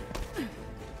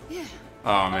 Yeah.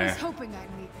 Oh man. I was hoping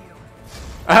I'd meet you.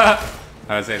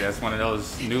 I would say that's one of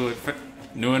those new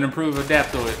and improved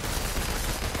adaptoid.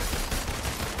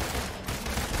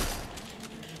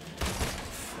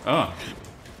 Oh.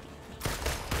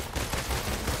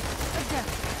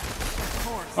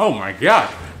 Oh my god.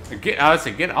 I would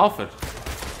say get off it.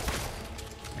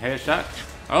 Headshot.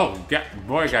 Oh,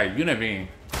 boy got Unibeam.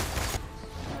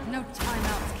 No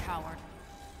timeouts, coward.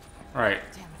 Right.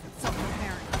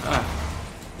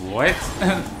 What?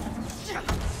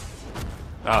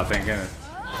 Oh, thank goodness.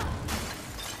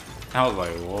 I was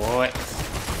like, what?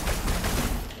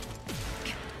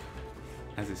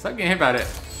 I said, stop getting hit by that.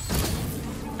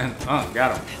 And,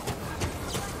 got him.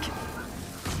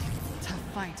 Tough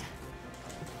fight.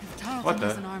 If Tarleton What the?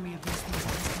 has an army of these things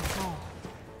under his control,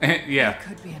 yeah. he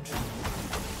could be in trouble.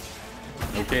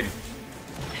 No kidding.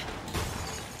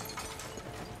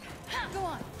 Go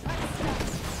on. Try to stop.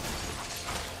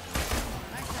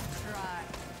 Nice try.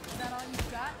 Is that all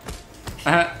you've got?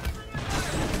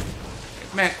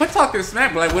 Man, quit talking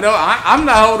smack, Black Widow. I'm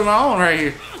not holding my own right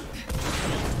here.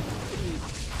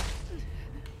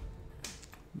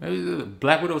 Maybe the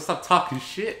Black Widow stop talking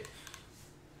shit.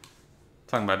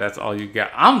 Talking about that's all you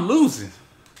got. I'm losing.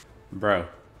 Bro,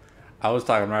 I was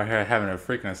talking about her having a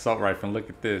freaking assault rifle, and look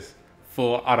at this.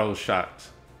 Full auto shots.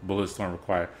 Bullet storm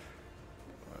required.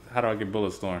 How do I get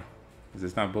bullet storm? Is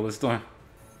this not bullet storm?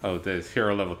 Oh, this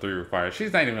hero level 3 required.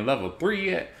 She's not even level 3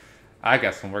 yet. I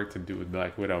got some work to do with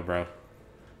Black Widow, bro.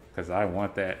 Because I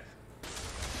want that.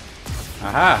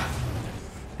 Aha!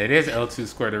 It is L2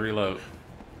 square to reload.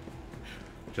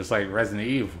 Just like Resident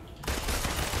Evil.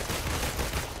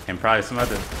 And probably some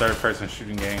other third-person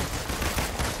shooting games.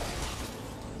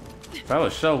 So I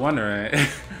was so wondering.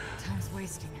 Time's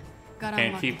wasting.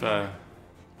 Can't keep, so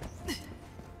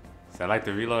I like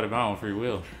to reload at my own free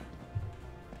will.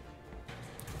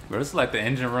 But it's like the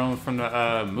engine room from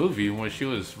the movie when she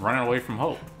was running away from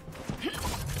Hope.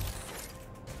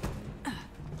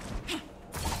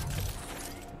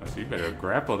 So you better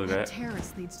grapple to that. The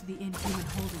terrace leads to the inhuman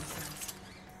holding cells.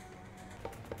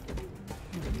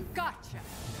 Gotcha.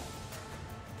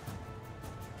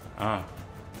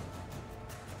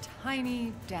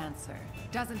 Tiny dancer.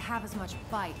 Doesn't have as much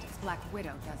bite as Black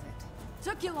Widow, does it?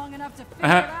 Took you long enough to figure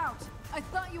it out. I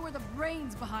thought you were the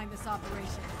brains behind this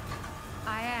operation.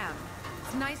 I am.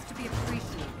 It's nice to be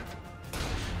appreciated.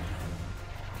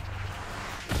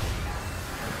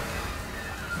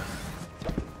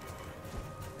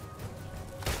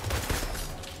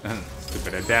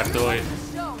 Stupid adaptoid.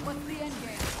 So, what's the end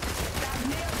game? That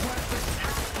may have worked with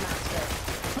Taskmaster,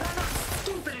 but I'm not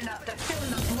stupid enough to fill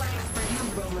in the blanks for you,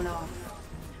 Romanoff.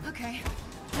 Okay,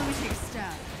 let me take a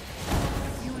stab.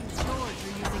 You and George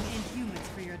are using Inhumans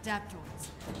for your adaptoids.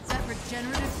 That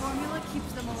regenerative formula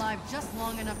keeps them alive just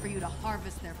long enough for you to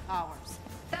harvest their powers.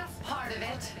 That's part of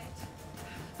it.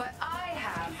 But I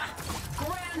have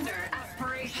grander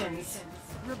aspirations.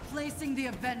 Replacing the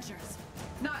Avengers.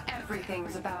 Not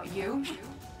everything's about you.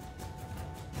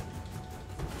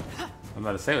 I'm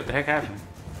about to say, what the heck happened?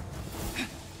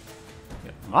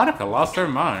 Yeah, Monica lost her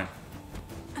mind.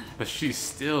 But she's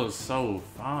still so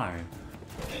fine.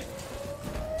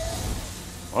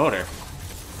 Whoa there.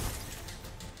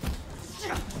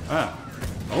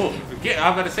 Oh, get! I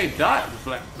was about to say dot.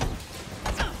 What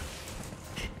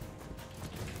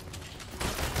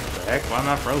the heck? Why am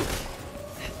I frozen?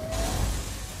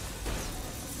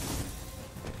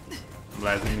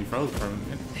 Blasting me frozen for a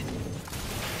minute.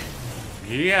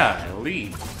 Yeah,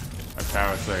 elite. A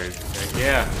power surge.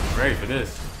 Yeah, I'm ready for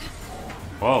this.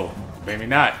 Whoa, maybe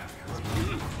not.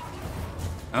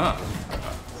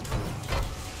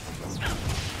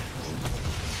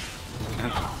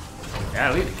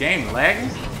 Yeah, leave the game lagging.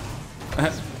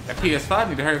 That PS5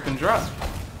 need to hurry up and drop.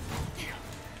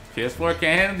 PS4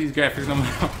 can't handle these graphics no more.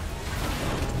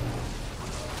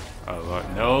 Oh Lord,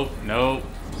 nope, nope.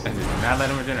 Did not let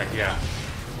him regenerate. Yeah.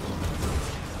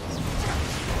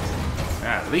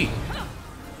 Leave.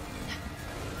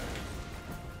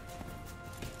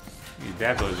 These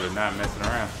adaptoids are not messing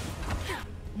around.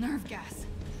 Nerve gas.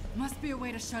 Must be a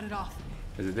way to shut it off.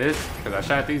 Is it this? Because I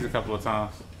shot these a couple of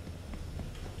times.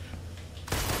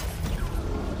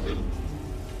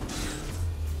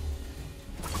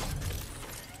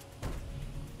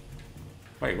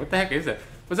 Wait, what the heck is that?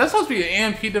 Was that supposed to be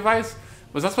an EMP device?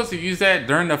 Was I supposed to use that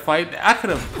during the fight? I could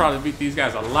have probably beat these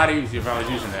guys a lot easier if I was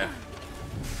using that.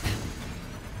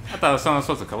 I thought it was something I was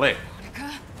supposed to collect.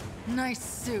 Monica, nice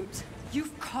suit.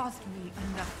 You've caused me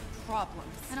enough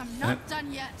problems. And I'm not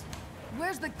done yet.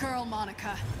 Where's the girl,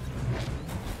 Monica?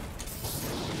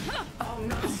 Oh,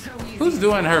 not so easy. Who's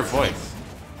doing her voice?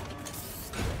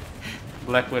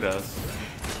 Black Widows.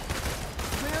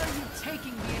 Where are you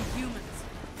taking the Inhumans?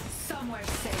 Somewhere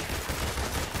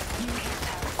safe. You can't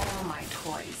have all my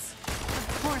toys.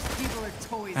 Of course people are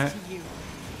toys to you.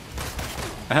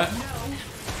 No,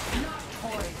 not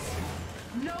toys.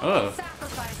 No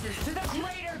sacrifices to the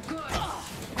greater good.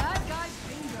 Bad guy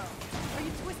bingo. Are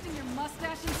you twisting your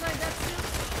mustache inside that suit?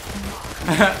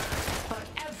 But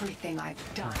everything I've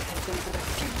done has been for the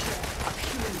future of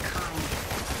humankind.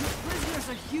 Prisoners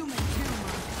are human too,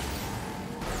 Mom.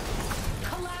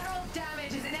 Collateral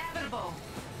damage is inevitable.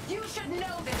 You should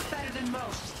know this better than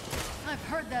most. I've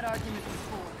heard that argument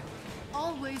before.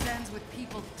 Always ends with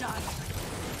people dying.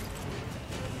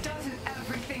 Doesn't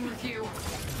everything with you?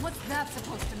 What's that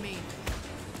supposed to mean?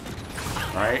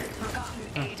 Right? Forgotten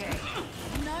A-Day.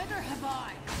 Neither have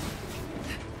I.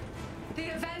 The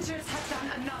Avengers have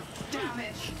done enough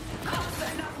damage, caused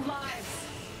enough lives.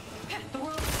 The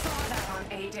world saw that on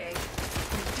A-Day. We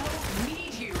don't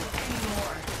need you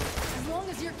anymore. As long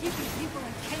as you're keeping people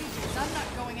in cages, I'm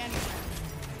not going anywhere.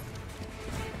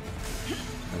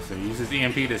 So use his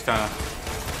EMP this time.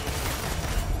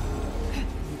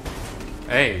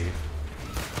 Hey.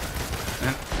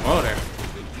 Whoa there.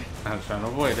 I was trying to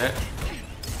avoid that.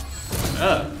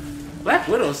 Black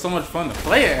Widow is so much fun to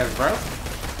play as, bro.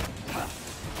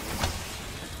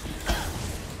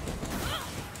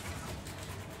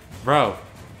 Bro,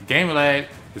 game lag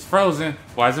is frozen.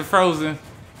 Why is it frozen?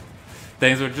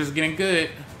 Things were just getting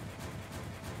good.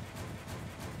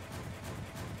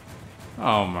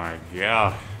 Oh my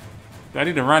god. Do I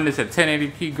need to run this at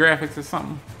 1080p graphics or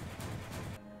something?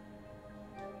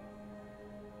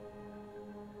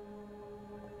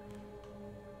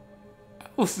 I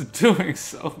was doing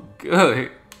so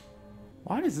good.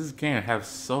 Why does this game have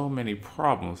so many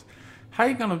problems? How are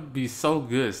you gonna be so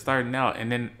good starting out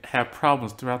and then have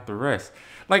problems throughout the rest?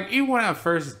 Like, even when I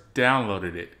first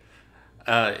downloaded it,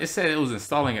 it said it was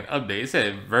installing an update. It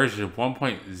said version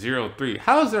 1.03.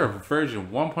 How is there a version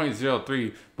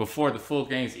 1.03 before the full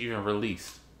game's even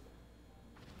released?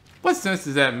 What sense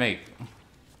does that make?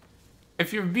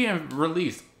 If you're being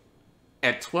released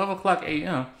at 12 o'clock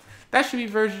a.m., that should be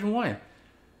version 1.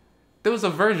 There was a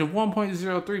version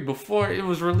 1.03 before it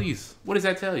was released. What does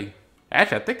that tell you?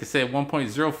 Actually, I think it said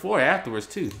 1.04 afterwards,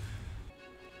 too.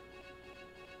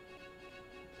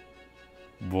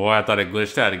 Boy, I thought it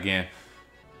glitched out again.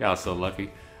 Y'all so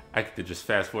lucky. I could just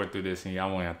fast forward through this and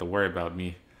y'all won't have to worry about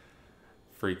me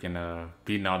freaking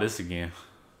beating all this again.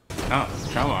 Oh,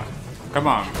 come on. Come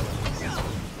on.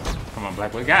 Come on,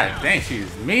 Black Widow. God dang,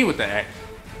 she's mean with the act.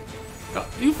 Oh,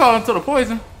 you fall into the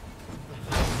poison.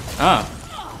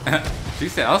 She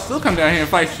said, I'll still come down here and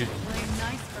fight you. Playing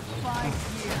nice for 5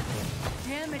 years.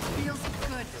 Damn, it feels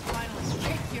good to finally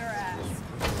kick your ass.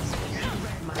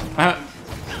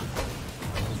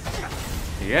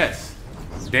 Yes.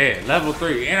 Dead. Level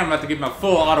 3. And I'm about to get my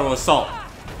full auto assault.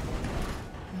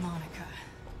 Monica,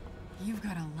 you've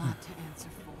got a lot to answer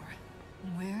for.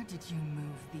 Where did you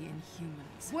move the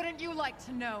Inhumans? Wouldn't you like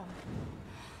to know?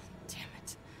 Damn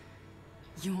it.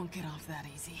 You won't get off that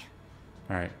easy.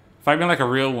 Alright. Fight me like a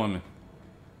real woman.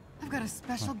 I've got a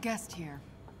special guest here.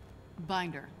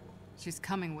 Binder. She's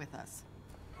coming with us.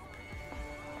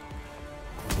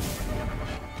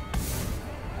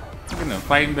 Look at them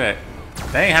fighting back.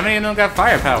 Dang, how many of them got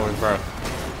fire powers, bro?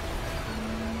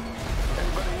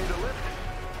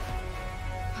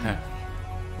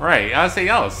 Right, I say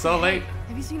y'all so late.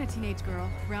 Have you seen a teenage girl,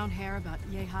 brown hair, about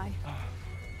yay high?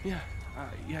 Yeah,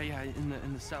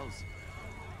 in the cells.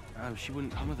 She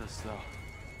wouldn't come with us though.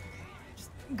 Just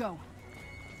go.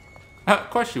 Of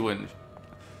course she wouldn't.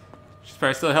 She's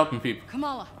probably still helping people.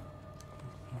 Kamala.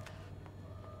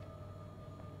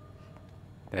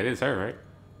 That is her, right?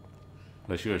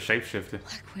 Unless you're a shapeshifter.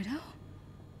 Black Widow?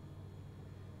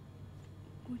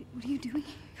 What are you doing?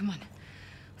 Come on,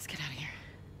 let's get out of here.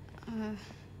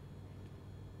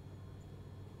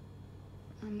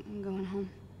 I'm going home.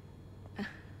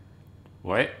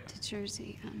 What? To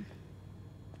Jersey.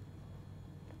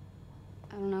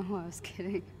 I don't know who I was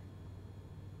kidding.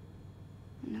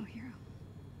 I'm no hero.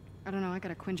 I don't know, I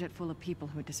got a Quinjet full of people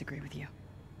who would disagree with you.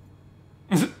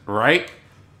 Right?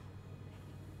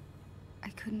 I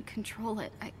couldn't control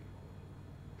it. I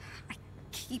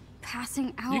keep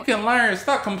passing out. You can learn.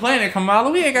 Stop complaining,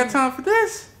 Kamala. We ain't got time for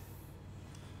this.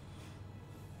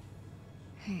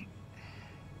 Hey.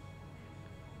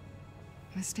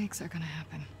 Mistakes are gonna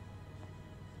happen.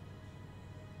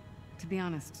 To be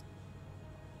honest,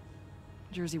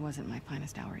 Jersey wasn't my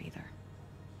finest hour either.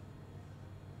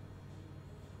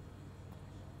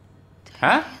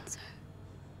 Huh?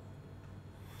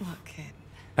 Look, kid.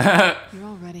 You're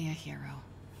already a hero.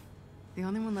 The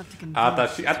only one left to convince.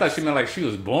 I thought she meant like she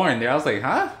was born there. I was like,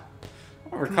 huh? I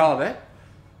don't recall that.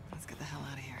 Let's get the hell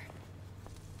out of here.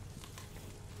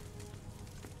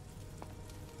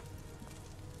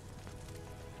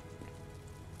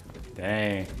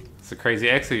 Dang. It's a crazy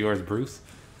ex of yours, Bruce.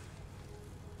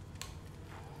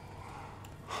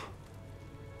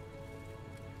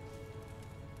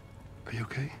 Are you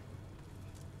okay?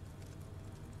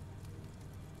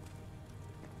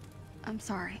 I'm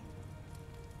sorry.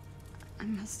 I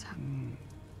messed up.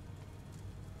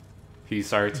 He's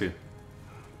sorry too.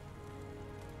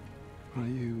 Why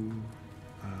don't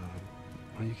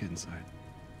you get inside?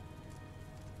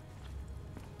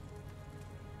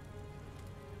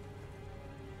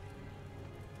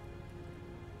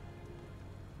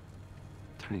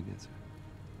 Tiny dancer.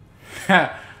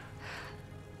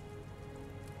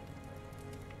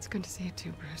 It's good to see you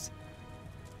too, Bruce.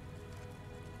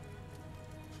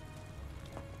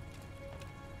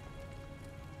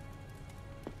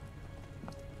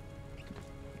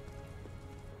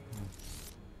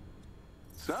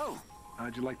 So,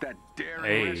 how'd you like that daring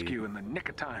Hey. rescue in the nick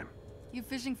of time? You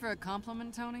fishing for a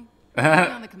compliment, Tony? Be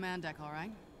on the command deck, all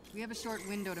right? We have a short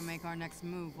window to make our next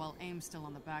move while AIM's still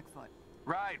on the back foot.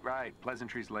 Right.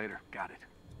 Pleasantries later. Got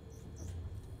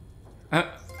it.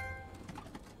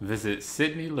 Visit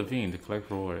Sydney Levine to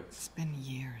collect rewards. It's been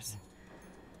years.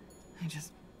 I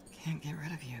just can't get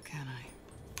rid of you, can I?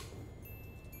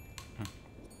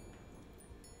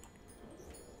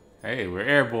 Hey, we're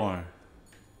airborne.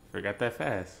 Forgot that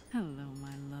fast. Hello,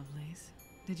 my lovelies.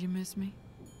 Did you miss me?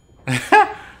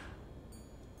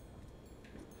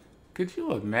 Could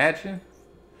you imagine?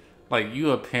 Like,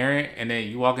 you a parent, and then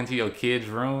you walk into your kid's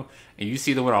room, and you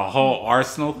see them with a whole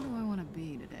arsenal. Who do I want to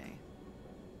be today?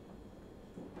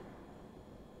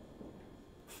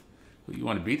 Who you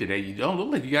want to be today? You don't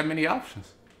look like you got many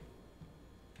options.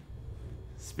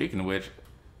 Speaking of which,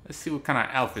 let's see what kind of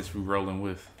outfits we're rolling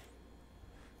with.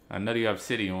 I know you have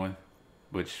City on,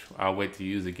 which I'll wait to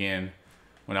use again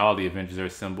when all the Avengers are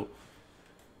assembled.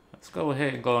 Let's go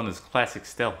ahead and go on this classic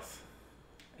stealth.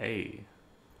 Hey.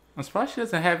 I'm surprised she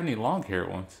doesn't have any long hair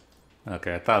ones.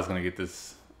 Okay, I thought I was going to get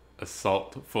this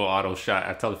assault full auto shot.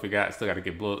 I totally forgot. I still got to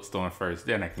get Bulletstorm first.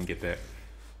 Then I can get that.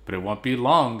 But it won't be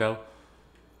long, though.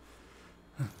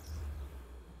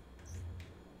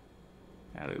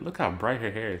 Look how bright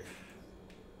her hair is.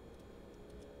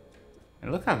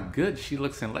 And look how good she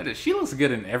looks in letters. She looks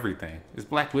good in everything. It's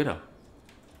Black Widow.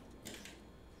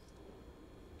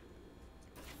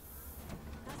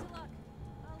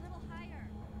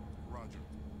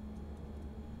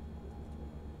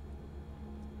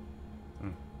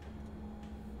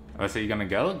 Oh, so you gonna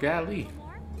go? Golly.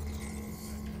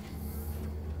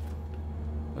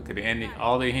 Look at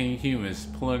all the humans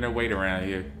pulling their weight around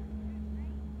here.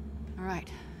 All right,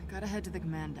 gotta head to the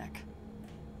command deck.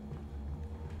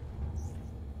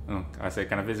 Oh, I say,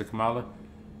 can I visit Kamala?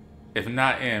 If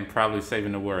not in, probably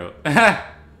saving the world.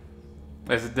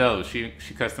 That's dope. She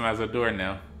customized her door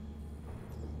now.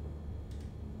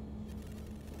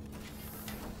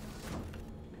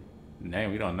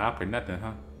 Dang, we don't knock or nothing,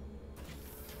 huh?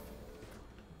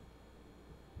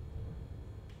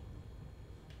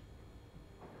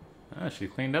 Oh, she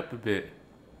cleaned up a bit.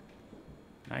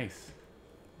 Nice.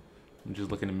 I'm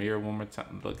just looking in the mirror one more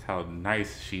time. Look how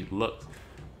nice she looks.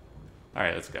 All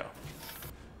right, let's go.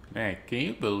 Man, can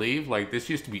you believe, like, this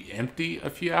used to be empty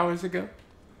a few hours ago?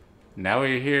 Now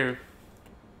we're here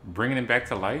bringing it back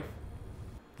to life.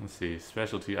 Let's see,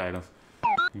 specialty items.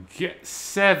 Get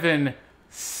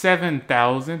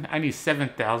 7,000. I need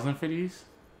 7,000 for these.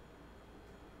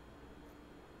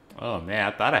 Oh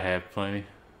man, I thought I had plenty.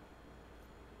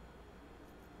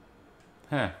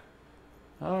 Huh.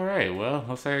 Alright, well,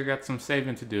 looks like I got some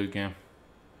saving to do again.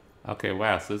 Okay,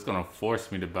 wow, so it's gonna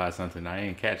force me to buy something. I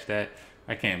ain't catch that.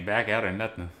 I can't back out or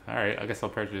nothing. Alright, I guess I'll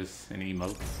purchase an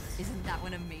emote. Isn't that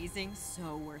one amazing?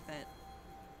 So worth it.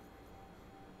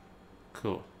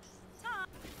 Cool.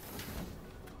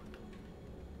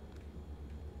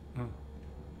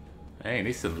 Hey,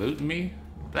 they saluting me?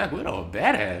 Black Widow, a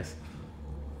badass.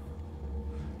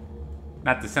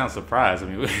 Not to sound surprised. I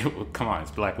mean, come on, it's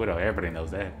Black Widow. Everybody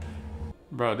knows that.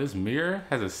 Bro, this mirror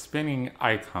has a spinning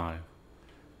icon.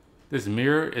 This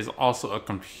mirror is also a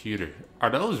computer. Are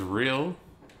those real?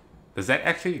 Does that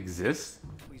actually exist?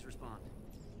 Please respond.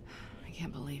 I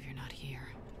can't believe you're not here.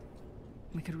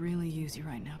 We could really use you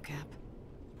right now, Cap.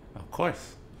 Of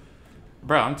course.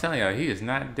 Bro, I'm telling you, he is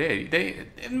not dead.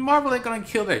 Marvel ain't gonna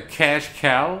kill that cash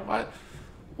cow.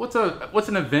 What's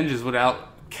an Avengers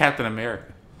without Captain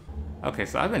America? Okay,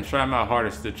 so I've been trying my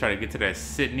hardest to try to get to that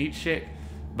Sydney chick,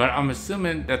 but I'm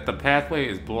assuming that the pathway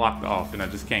is blocked off and I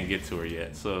just can't get to her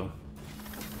yet. So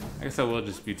I guess I will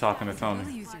just be talking to Tony.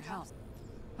 Really use your help.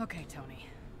 Okay, Tony.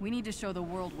 We need to show the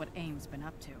world what AIM's been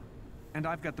up to. And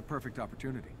I've got the perfect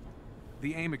opportunity.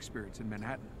 The AIM experience in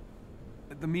Manhattan.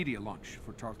 The media launch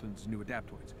for Tarleton's new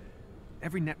adaptoids.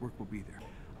 Every network will be there.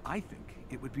 I think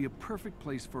it would be a perfect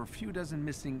place for a few dozen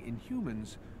missing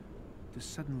Inhumans to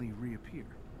suddenly reappear.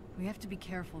 We have to be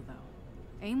careful, though.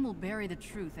 AIM will bury the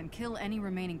truth and kill any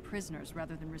remaining prisoners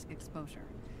rather than risk exposure.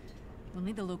 We'll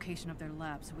need the location of their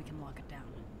lab so we can lock it down.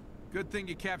 Good thing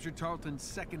you captured Tarleton's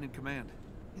second in command.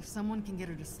 If someone can get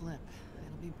her to slip,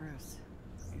 it'll be Bruce.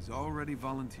 He's already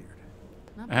volunteered.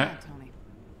 Not bad, Tony.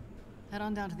 Head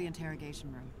on down to the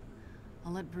interrogation room.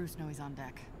 I'll let Bruce know he's on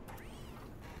deck.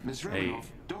 Miss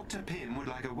Romanoff, Dr. Pym would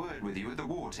like a word with you at the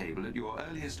war table at your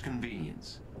earliest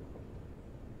convenience.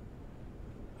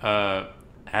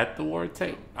 At the war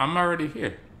table? I'm already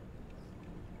here.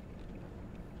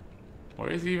 Where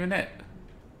is he even at?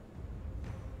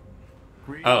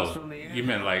 Oh, you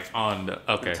meant like on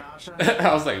the... Okay.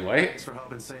 I was like, wait. Thanks for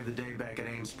helping save the day back at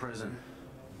Ames prison.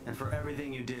 And for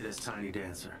everything you did as Tiny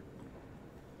Dancer.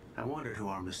 I wondered who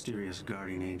our mysterious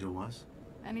guardian angel was.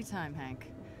 Anytime,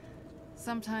 Hank.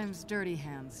 Sometimes dirty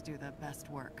hands do the best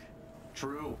work.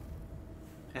 True.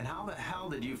 And how the hell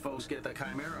did you folks get the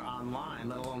Chimera online,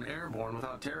 let alone airborne,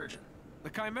 without Terrigen?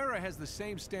 The Chimera has the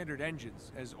same standard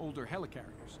engines as older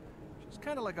helicarriers. She's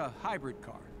kind of like a hybrid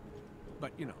car.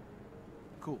 But, you know,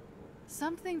 cool.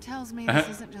 Something tells me this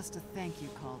isn't just a thank you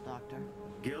call, Doctor.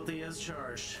 Guilty as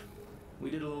charged. We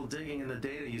did a little digging in the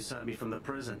data you sent me from the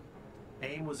prison.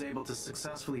 AIM was able to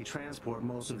successfully transport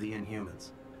most of the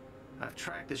Inhumans. I've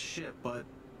tracked the ship, but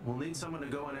we'll need someone to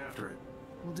go in after it.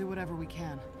 We'll do whatever we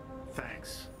can.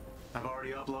 Thanks. I've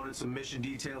already uploaded some mission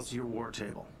details to your war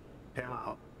table. Pam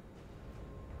out.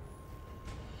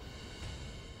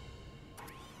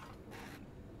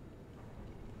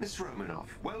 Miss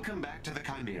Romanoff, welcome back to the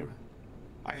Chimera.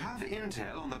 I have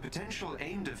intel on the potential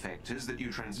AIM defectors that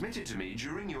you transmitted to me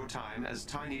during your time as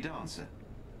Tiny Dancer.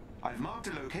 I've marked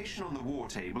a location on the war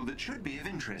table that should be of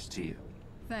interest to you.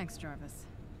 Thanks, Jarvis.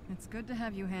 It's good to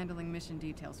have you handling mission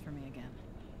details for me again.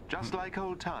 Just like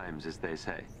old times, as they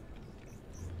say.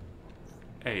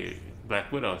 Hey,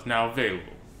 Black Widow is now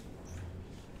available.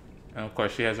 And of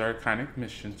course, she has our iconic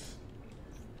missions.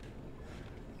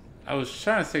 I was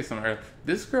trying to say something earlier.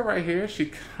 This girl right here,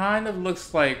 she kind of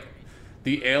looks like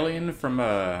the alien from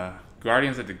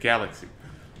Guardians of the Galaxy.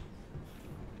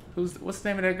 What's the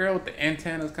name of that girl with the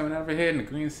antennas coming out of her head in the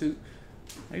green suit?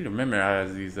 I need to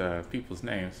memorize these people's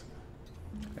names.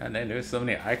 God damn, there's so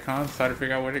many icons. It's hard to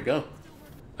figure out where to go.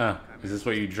 Is this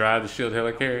where you drive the shield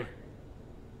helicarrier?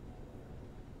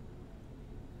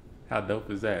 How dope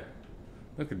is that?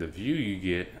 Look at the view you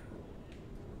get.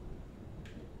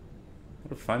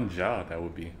 What a fun job that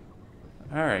would be.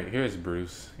 Alright, here's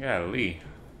Bruce. Yeah, Lee.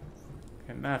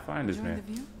 Cannot find this man.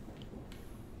 The view?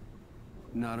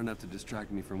 Not enough to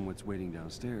distract me from what's waiting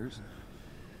downstairs.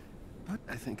 But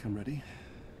I think I'm ready.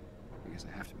 I guess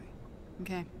I have to be.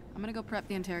 Okay, I'm gonna go prep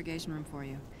the interrogation room for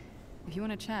you. If you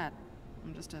want to chat,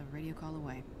 I'm just a radio call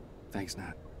away. Thanks,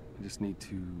 Nat. I just need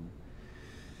to,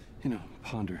 you know,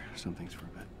 ponder some things for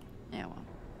a bit. Yeah, well,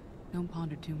 don't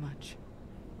ponder too much.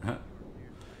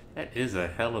 That is a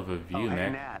hell of a view, Hey,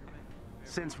 man. Nat.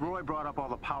 Since Roy brought up all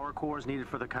the power cores needed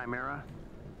for the Chimera,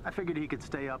 I figured he could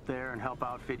stay up there and help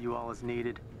outfit you all as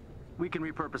needed. We can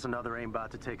repurpose another aimbot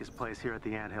to take his place here at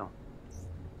the anthill.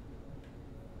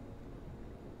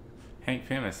 Hank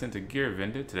Pym has sent a gear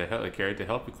vendor to the helicarrier to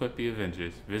help equip the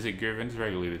Avengers. Visit gear vendors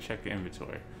regularly to check the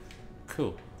inventory.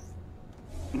 Cool.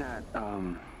 Nat,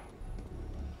 I'm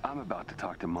about to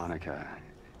talk to Monica.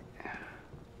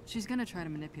 She's gonna try to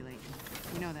manipulate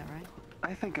you. You know that, right?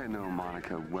 I think I know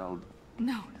Monica well.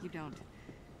 No, you don't.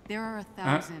 There are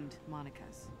 1,000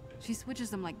 Monicas. She switches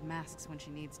them like masks when she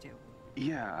needs to.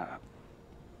 Yeah.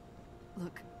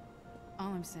 Look, all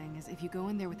I'm saying is if you go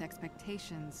in there with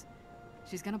expectations,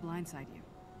 she's gonna blindside you.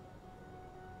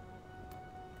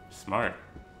 Smart.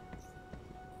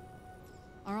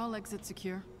 Are all exits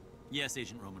secure? Yes,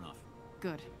 Agent Romanoff.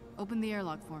 Good. Open the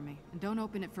airlock for me, and don't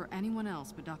open it for anyone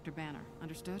else but Dr. Banner.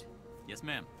 Understood? Yes,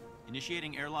 ma'am.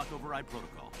 Initiating airlock override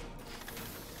protocol.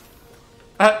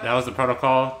 That was the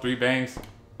protocol. 3 bangs.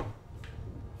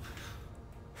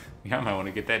 Yeah, I might want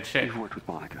to get that checked. You've worked with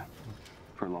Monica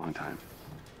for a long time.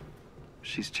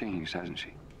 She's changed, hasn't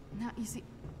she? Now, you see,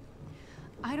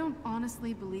 I don't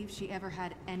honestly believe she ever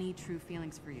had any true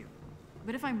feelings for you.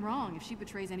 But if I'm wrong, if she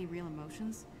betrays any real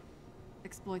emotions,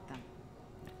 exploit them.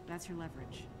 That's your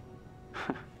leverage.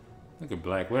 Look at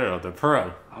Black Widow, the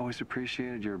pro. Always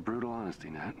appreciated your brutal honesty,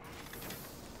 Nat.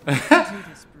 You can do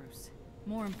this, Bruce.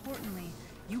 More importantly,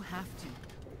 you have to.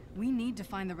 We need to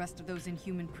find the rest of those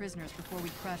Inhuman prisoners before we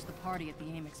crash the party at the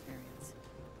AIM experience.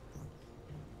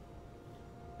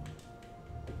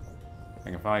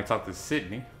 I can finally talk to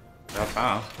Sydney. About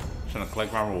time. Trying to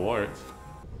collect my rewards.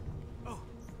 Oh,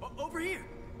 over here.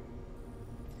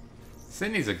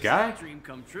 Sydney's a guy? Dream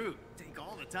come true. Take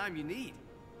all the time you need.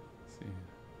 Let's see.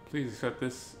 Please accept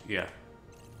this. Yeah.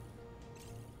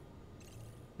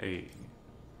 Hey.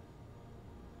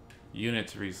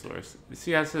 Units resource.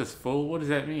 See how it says full? What does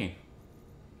that mean?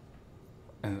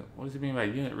 And what does it mean by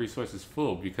unit resources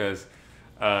full? Because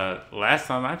last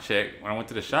time I checked, when I went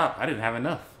to the shop, I didn't have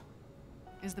enough.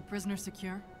 Is the prisoner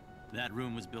secure? That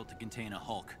room was built to contain a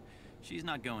Hulk. She's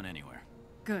not going anywhere.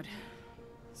 Good.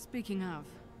 Speaking of,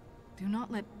 do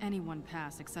not let anyone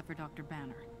pass except for Dr.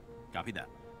 Banner. Copy that.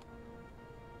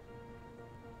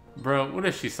 Bro, what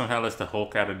if she somehow lets the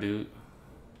Hulk out a dude?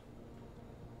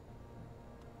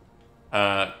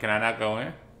 Can I not go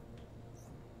in?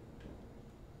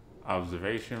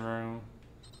 Observation room.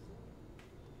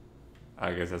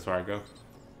 I guess that's where I go.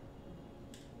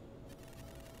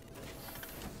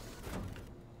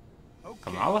 Okay,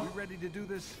 Kamala? we ready to do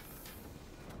this?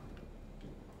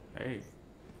 Hey.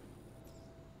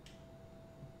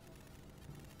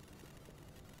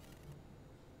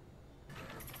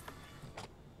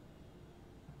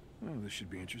 Oh, this should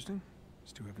be interesting.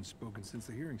 These two haven't spoken since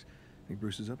the hearings. Think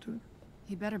Bruce is up to it?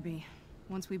 He better be.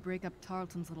 Once we break up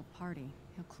Tarleton's little party,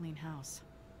 he'll clean house.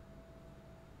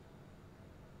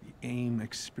 The AIM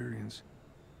experience.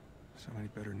 So many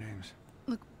better names.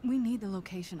 Look, we need the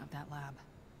location of that lab.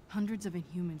 Hundreds of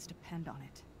Inhumans depend on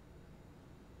it.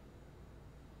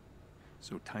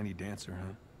 So Tiny Dancer,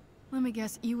 huh? Let me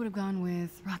guess, you would have gone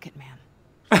with Rocket Man.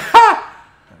 Not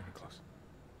even close.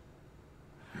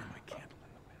 You're my candle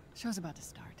in the wind. Show's about to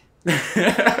start.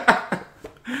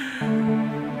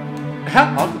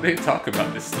 How often do they talk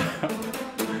about this stuff?